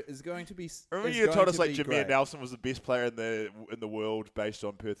you, is going to be. Remember you told us like Jameer Nelson was the best player in the world based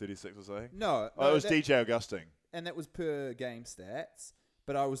on per 36 or something? No, it was DJ Augustine, and that was per game stats.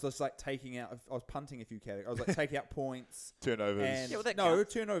 But I was just like taking out. I was punting a few categories. I was like taking out points, turnovers. And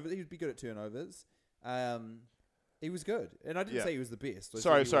turnovers. He would be good at turnovers. He was good, and I didn't say he was the best.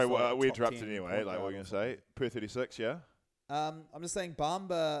 Sorry, we interrupted anyway. Like, what were you going to say? Per 36, yeah? I'm just saying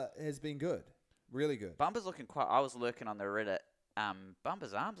Bamba has been good. Really good. Bamba's looking quite... I was lurking on the Reddit.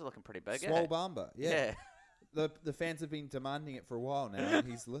 Bamba's arms are looking pretty big, Swole Bamba, yeah. The fans have been demanding it for a while now, and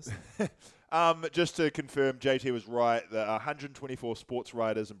he's listening. Just to confirm, JT was right. The 124 sports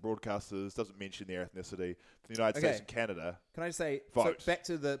writers and broadcasters, doesn't mention their ethnicity, for the United States and Canada. Can I just say, vote. So back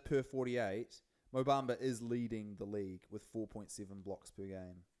to the per 48... Mo Bamba is leading the league with 4.7 blocks per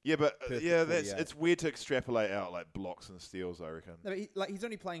game. Yeah, but it's weird to extrapolate out like blocks and steals, I reckon. No, but he's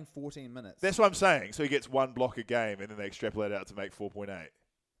only playing 14 minutes. That's what I'm saying. So he gets one block a game, and then they extrapolate out to make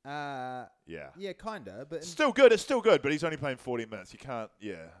 4.8. Yeah, kinda. But still good. It's still good, but he's only playing 40 minutes. You can't.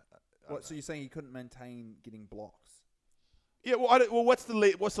 Yeah. What? So you're saying he couldn't maintain getting blocks? Yeah. Well, what's the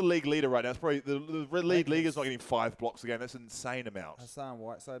league leader right now? It's probably the league leader's not getting 5 blocks a game. That's an insane amount. Hassan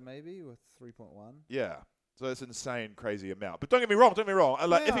Whiteside maybe with 3.1. Yeah. So that's an insane, crazy amount. But don't get me wrong.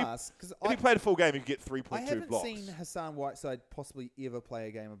 Like if he played a full game, he could get 3.2 blocks. I haven't seen Hassan Whiteside possibly ever play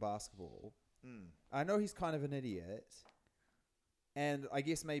a game of basketball. I know he's kind of an idiot, and I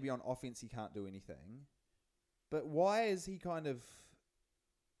guess maybe on offense he can't do anything. But why is he kind of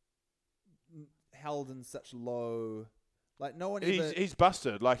held in such low? Like no one. He's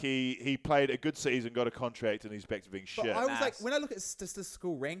busted. Like he played a good season, got a contract, and he's back to being shit. I was like, when I look at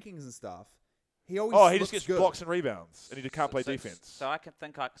statistical rankings and stuff, he always he just gets good. blocks and rebounds, and he can't play defense. So I can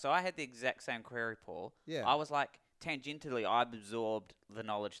think. So I had the exact same query, Paul. Yeah. I was like, tangentially, I absorbed the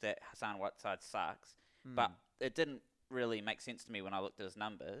knowledge that Hassan Whiteside sucks, but it didn't really make sense to me when I looked at his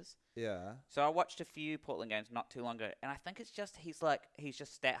numbers. Yeah. So I watched a few Portland games not too long ago, and I think it's just he's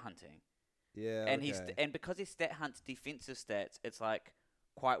just stat hunting. Yeah. And okay. because he stat hunts defensive stats, it's like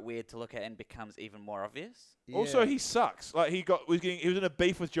quite weird to look at and becomes even more obvious. Yeah. Also, he sucks. Like he was in a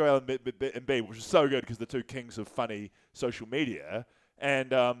beef with Joel and B, which was so good because the two kings of funny social media,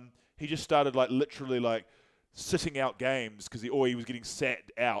 and he just started literally sitting out games because he was getting sat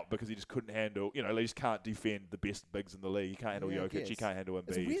out because he just couldn't handle. He just can't defend the best bigs in the league. He can't handle Jokic. He can't handle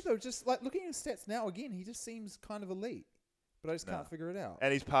Embiid. It's weird though. Just looking at his stats now again, he just seems kind of elite, but I just can't figure it out.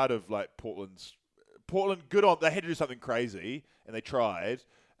 And he's part of Portland. Good on. They had to do something crazy, and they tried.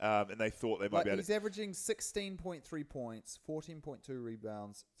 And they thought they might be able to. He's averaging 16.3 points, 14.2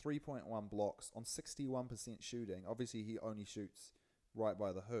 rebounds, 3.1 blocks on 61% shooting. Obviously, he only shoots right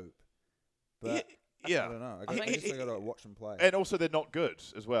by the hoop. But yeah. I don't know. I guess I got to watch him play. And also, they're not good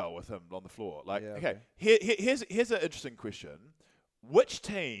as well with him on the floor. okay. Here's an interesting question. Which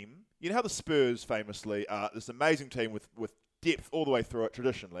team, you know how the Spurs famously are this amazing team with depth all the way through it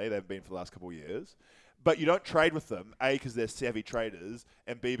traditionally, they've been for the last couple of years, but you don't trade with them, A, because they're savvy traders,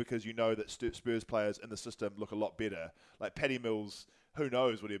 and B, because you know that Spurs players in the system look a lot better. Like Patty Mills, who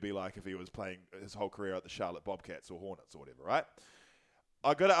knows what he'd be like if he was playing his whole career at the Charlotte Bobcats or Hornets or whatever, right?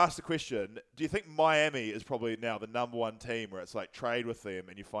 I got to ask the question, do you think Miami is probably now the number one team where it's like trade with them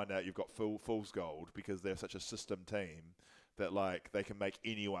and you find out you've got fool's gold because they're such a system team that they can make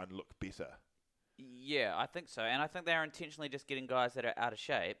anyone look better? Yeah, I think so. And I think they're intentionally just getting guys that are out of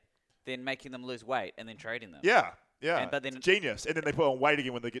shape, then making them lose weight and then trading them. Yeah. But then genius. And then they put on weight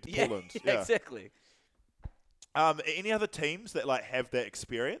again when they get to Portland. Yeah, exactly. Any other teams that have that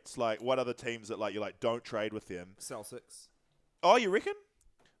experience? What other teams that you don't trade with them? Celtics. Oh, you reckon?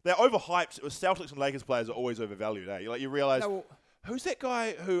 They're overhyped. Celtics and Lakers players are always overvalued, eh? You realize, who's that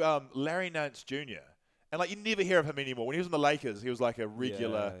guy who, Larry Nance Jr., and you never hear of him anymore. When he was in the Lakers, he was a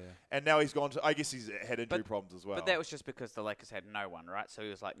regular, and now he's gone to, I guess he's had injury problems as well. But that was just because the Lakers had no one, right? So he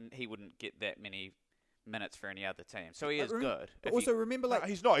was he wouldn't get that many minutes for any other team. So he is good. But also remember, no,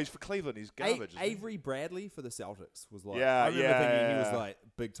 he's not. He's for Cleveland. He's garbage. Avery Bradley for the Celtics was I remember thinking he was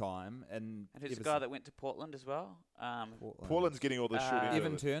big time. And who's the guy that went to Portland as well? Portland's getting all this shooting.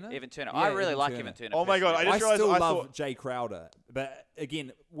 Evan Turner. Evan Turner. Yeah, I really like Evan Turner. Oh my god! I just realized still love Jay Crowder, but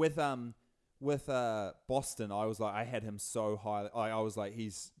again with Boston, I was I had him so high. I was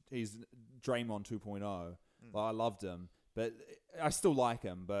he's Draymond 2.0. I loved him, but I still like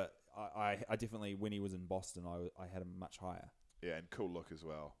him. But I definitely, when he was in Boston, I had him much higher. Yeah, and cool look as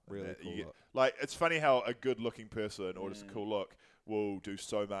well. Really cool look. It's funny how a good-looking person or just a cool look will do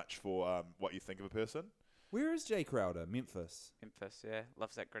so much for what you think of a person. Where is Jay Crowder? Memphis. Memphis, yeah.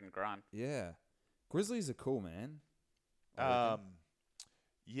 Loves that grit and grind. Yeah. Grizzlies are cool, man.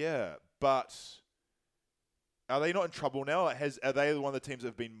 Yeah, but are they not in trouble now? Are they one of the teams that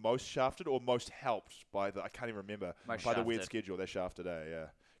have been most shafted or most helped by I can't even remember, by the weird schedule? They're shafted, yeah.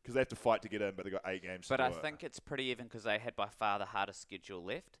 Because they have to fight to get in, but they've got 8 games to do But I think it's pretty even because they had by far the hardest schedule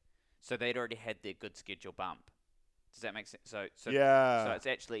left. So they'd already had their good schedule bump. Does that make sense? So it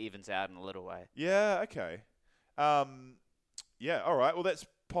actually evens out in a little way. Yeah, okay. Yeah, all right. Well, that's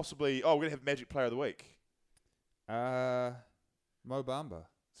possibly... Oh, we're going to have Magic Player of the Week. Mo Bamba.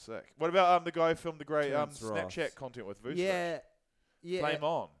 Sick. What about the guy who filmed the great Snapchat Snapchat content with Vucevic? Yeah. Flame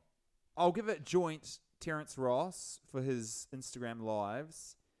on. I'll give it joint Terrence Ross for his Instagram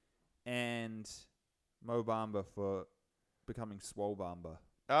lives and Mo Bamba for becoming Swole Bamba.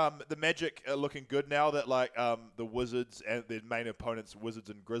 The Magic are looking good now that the Wizards and their main opponents, Wizards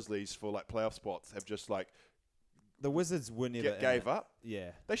and Grizzlies, for playoff spots have just the Wizards were never gave up.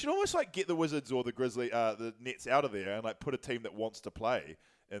 Yeah, they should almost get the Wizards or the the Nets out of there and put a team that wants to play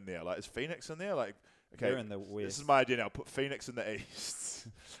in there. Is Phoenix in there? Okay, they're in the West. This is my idea now. Put Phoenix in the East.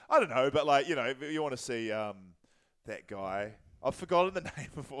 I don't know, but if you want to see that guy. I've forgotten the name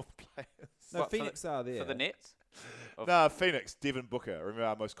of all the players. No, Phoenix are there for the Nets. No, Phoenix, Devin Booker. Remember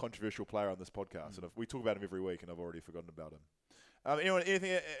our most controversial player on this podcast, and we talk about him every week, and I've already forgotten about him. Anyone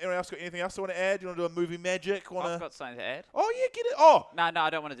else got anything else they want to add? You want to do a movie Magic? I've got something to add. Oh yeah, get it. Oh no, I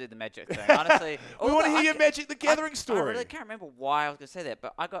don't want to do the Magic thing. Honestly, we want to hear your Magic the Gathering story. I really can't remember why I was going to say that,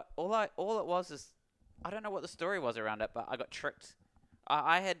 but I got all it was is I don't know what the story was around it, but I got tricked.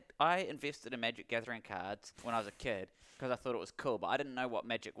 I invested in Magic Gathering cards when I was a kid because I thought it was cool, but I didn't know what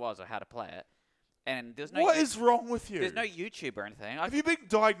Magic was or how to play it. And there's no. What is wrong with you? There's no YouTube or anything. Have you been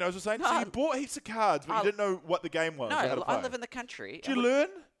diagnosed with something? No. So you bought heaps of cards, but you didn't know what the game was. No, or how to play. I live in the country. Did you learn?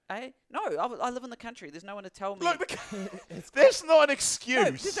 No, I live in the country. There's no one to tell me. Look, that's not an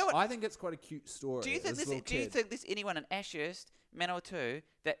excuse. there's no one- I think it's quite a cute story. Do you think there's anyone in Ashurst, Manawatu,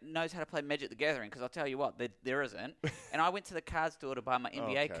 that knows how to play Magic the Gathering? Because I'll tell you what, there isn't. And I went to the card store to buy my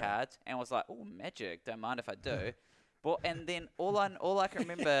NBA cards, and was like, "Oh, Magic! Don't mind if I do." And then all I can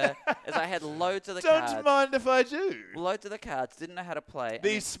remember is I had loads of the cards. Don't mind if I do. Loads of the cards, didn't know how to play.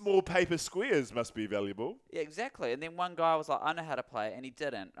 These small paper squares must be valuable. Yeah, exactly. And then one guy was like, "I know how to play," and he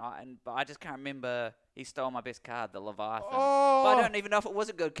didn't. But I just can't remember. He stole my best card, the Leviathan. Oh. But I don't even know if it was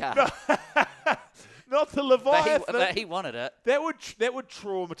a good card. Not the Leviathan. But he wanted it. That would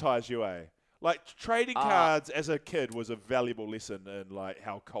traumatize you, eh? Like trading cards as a kid was a valuable lesson in like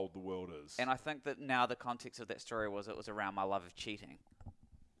how cold the world is. And I think that now the context of that story was it was around my love of cheating,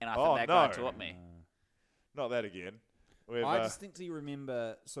 and I think that guy taught me. Not that again. I distinctly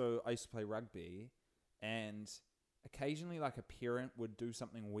remember. So I used to play rugby, and occasionally, like a parent would do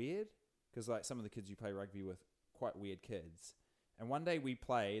something weird because like some of the kids you play rugby with, quite weird kids. And one day we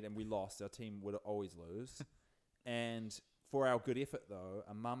played and we lost. Our team would always lose, and for our good effort, though,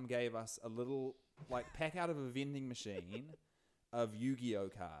 a mum gave us a little like pack out of a vending machine of Yu-Gi-Oh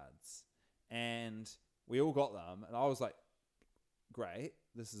cards, and we all got them. And I was like, "Great,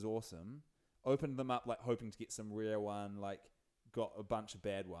 this is awesome." Opened them up, like hoping to get some rare one. Like, got a bunch of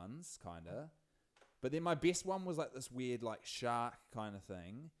bad ones, kinda. But then my best one was like this weird, like shark kind of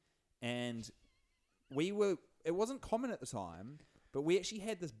thing, and it wasn't common at the time. But we actually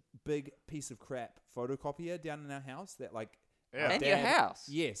had this big piece of crap photocopier down in our house that like... Yeah. In your house?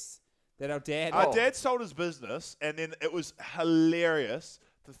 Yes. That our dad... Our dad sold his business, and then it was hilarious,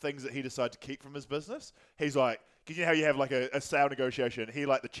 the things that he decided to keep from his business. He's like... Because you know how you have like a sale negotiation? He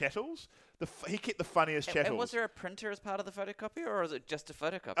like the chattels. He kept the funniest chattels. And was there a printer as part of the photocopier, or was it just a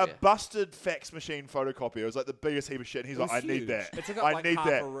photocopier? A busted fax machine photocopier. It was like the biggest heap of shit. And he's like, I need that. It took up I like need half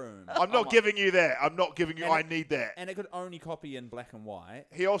that. a room. I'm not giving you that. I'm not giving you. I need that. And it could only copy in black and white.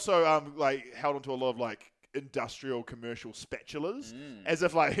 He also like held onto a lot of like industrial commercial spatulas, as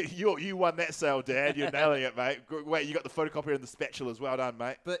if like you won that sale, Dad. You're nailing it, mate. Wait, you got the photocopier and the spatulas. Well done,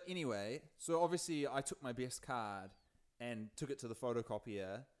 mate. But anyway, so obviously I took my best card and took it to the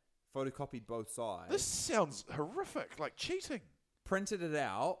photocopier, photocopied both sides. This sounds horrific, like cheating. Printed it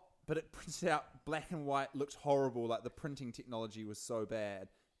out, but it printed out black and white, looked horrible, like the printing technology was so bad,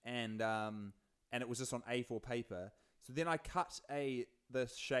 and it was just on A4 paper. So then I cut the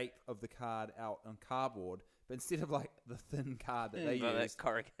shape of the card out on cardboard, but instead of like the thin card that they used,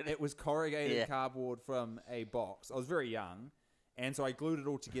 it was corrugated cardboard from a box. I was very young. And so I glued it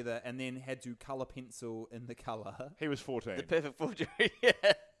all together and then had to colour pencil in the colour. He was 14. The perfect forgery.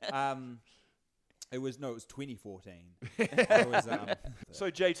 It was 2014.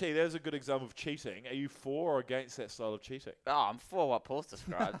 So JT, there's a good example of cheating. Are you for or against that style of cheating? Oh, I'm for what Paul's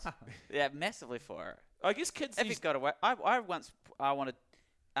described. Yeah, massively for it. I guess kids. If he's got away, I wanted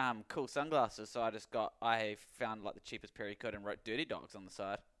cool sunglasses, so I found like the cheapest pair he could and wrote "Dirty Dogs" on the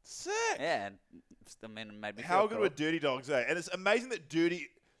side. Sick. Yeah, and the men made me. How feel good cool. were Dirty Dogs? And it's amazing that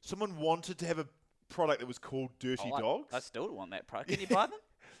someone wanted to have a product that was called Dirty Dogs. I still want that product. Can you buy them?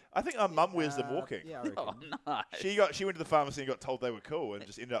 I think our mum wears them walking. Yeah, I reckon. Oh, nice. She went to the pharmacy and got told they were cool and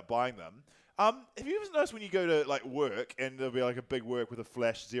just ended up buying them. Have you ever noticed when you go to like work and there'll be like a big work with a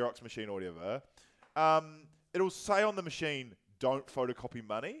flash Xerox machine or whatever, it'll say on the machine, "Don't photocopy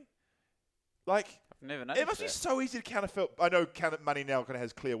money." Like, I've never noticed it must be that. so easy to counterfeit. I know counterfeit money now kind of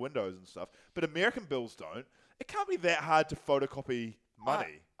has clear windows and stuff, but American bills don't. It can't be that hard to photocopy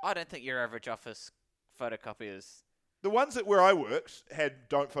money. I don't think your average office photocopiers. The ones that where I worked had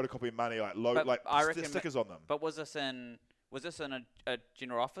 "Don't photocopy money" like I reckon stickers on them. But was this in a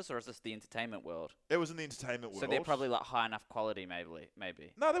general office or is this the entertainment world? It was in the entertainment world. So they're probably like high enough quality,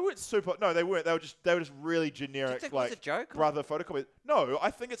 maybe. No, they weren't super. No, they weren't. They were just really generic. Do you think like it was a joke? brother photocopy. No,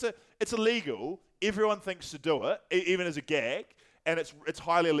 I think it's illegal. Everyone thinks to do it, even as a gag, and it's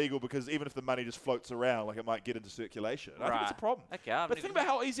highly illegal because even if the money just floats around, like it might get into circulation. I think it's a problem. Okay, but think about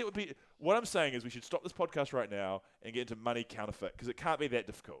how easy it would be. What I'm saying is we should stop this podcast right now and get into money counterfeit because it can't be that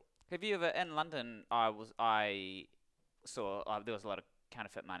difficult. Have you ever in London? I saw there was a lot of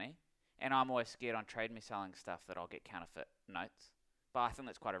counterfeit money, and I'm always scared on Trade Me selling stuff that I'll get counterfeit notes. But I think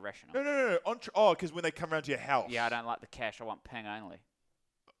that's quite irrational. No. Because when they come around to your house. Yeah, I don't like the cash. I want ping only.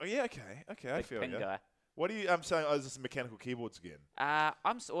 Oh yeah, okay, I Big feel ping you. guy. What are you? I'm saying, is this mechanical keyboards again?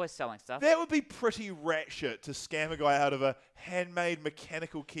 I'm always selling stuff. That would be pretty rat shit to scam a guy out of a handmade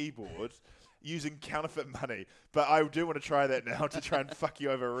mechanical keyboard. using counterfeit money. But I do want to try that now to try and fuck you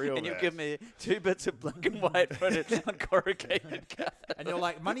over real. And you Matt. give me 2 bits of black and white footage on corrugated card. And you're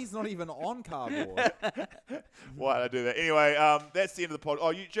like, money's not even on cardboard. Why did I do that? Anyway, that's the end of the pod.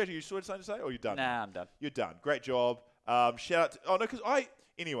 Oh, Jackie, you still had something to say, or are you done? Nah, I'm done. You're done. Great job. Shout out to... Oh, no, because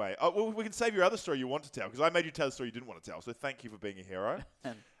Anyway, well, we can save your other story you want to tell, because I made you tell the story you didn't want to tell. So thank you for being a hero.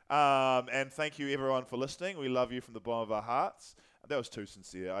 And thank you, everyone, for listening. We love you from the bottom of our hearts. That was too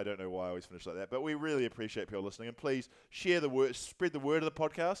sincere. I don't know why I always finish like that. But we really appreciate people listening. And please share the word, spread the word of the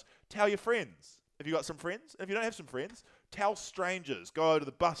podcast. Tell your friends. If you got some friends. If you don't have some friends, tell strangers. Go to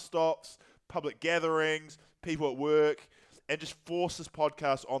the bus stops, public gatherings, people at work, and just force this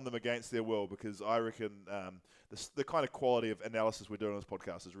podcast on them against their will, because I reckon the kind of quality of analysis we're doing on this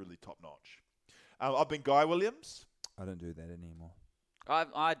podcast is really top-notch. I've been Guy Williams. I don't do that anymore.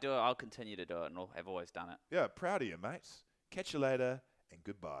 I do it. I'll continue to do it, and I've always done it. Yeah, proud of you, mates. Catch you later, and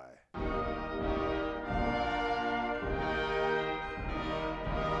goodbye.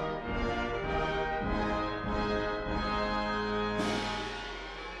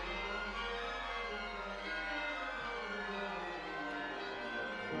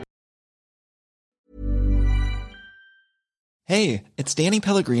 Hey, it's Danny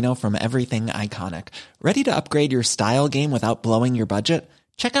Pellegrino from Everything Iconic. Ready to upgrade your style game without blowing your budget?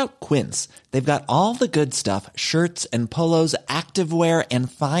 Check out Quince. They've got all the good stuff, shirts and polos, activewear, and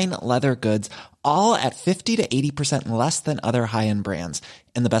fine leather goods, all at 50 to 80% less than other high-end brands.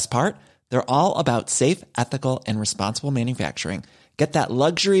 And the best part? They're all about safe, ethical, and responsible manufacturing. Get that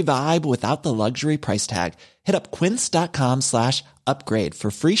luxury vibe without the luxury price tag. Hit up quince.com/upgrade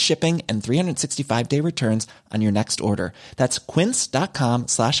for free shipping and 365-day returns on your next order. That's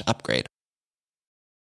quince.com/upgrade.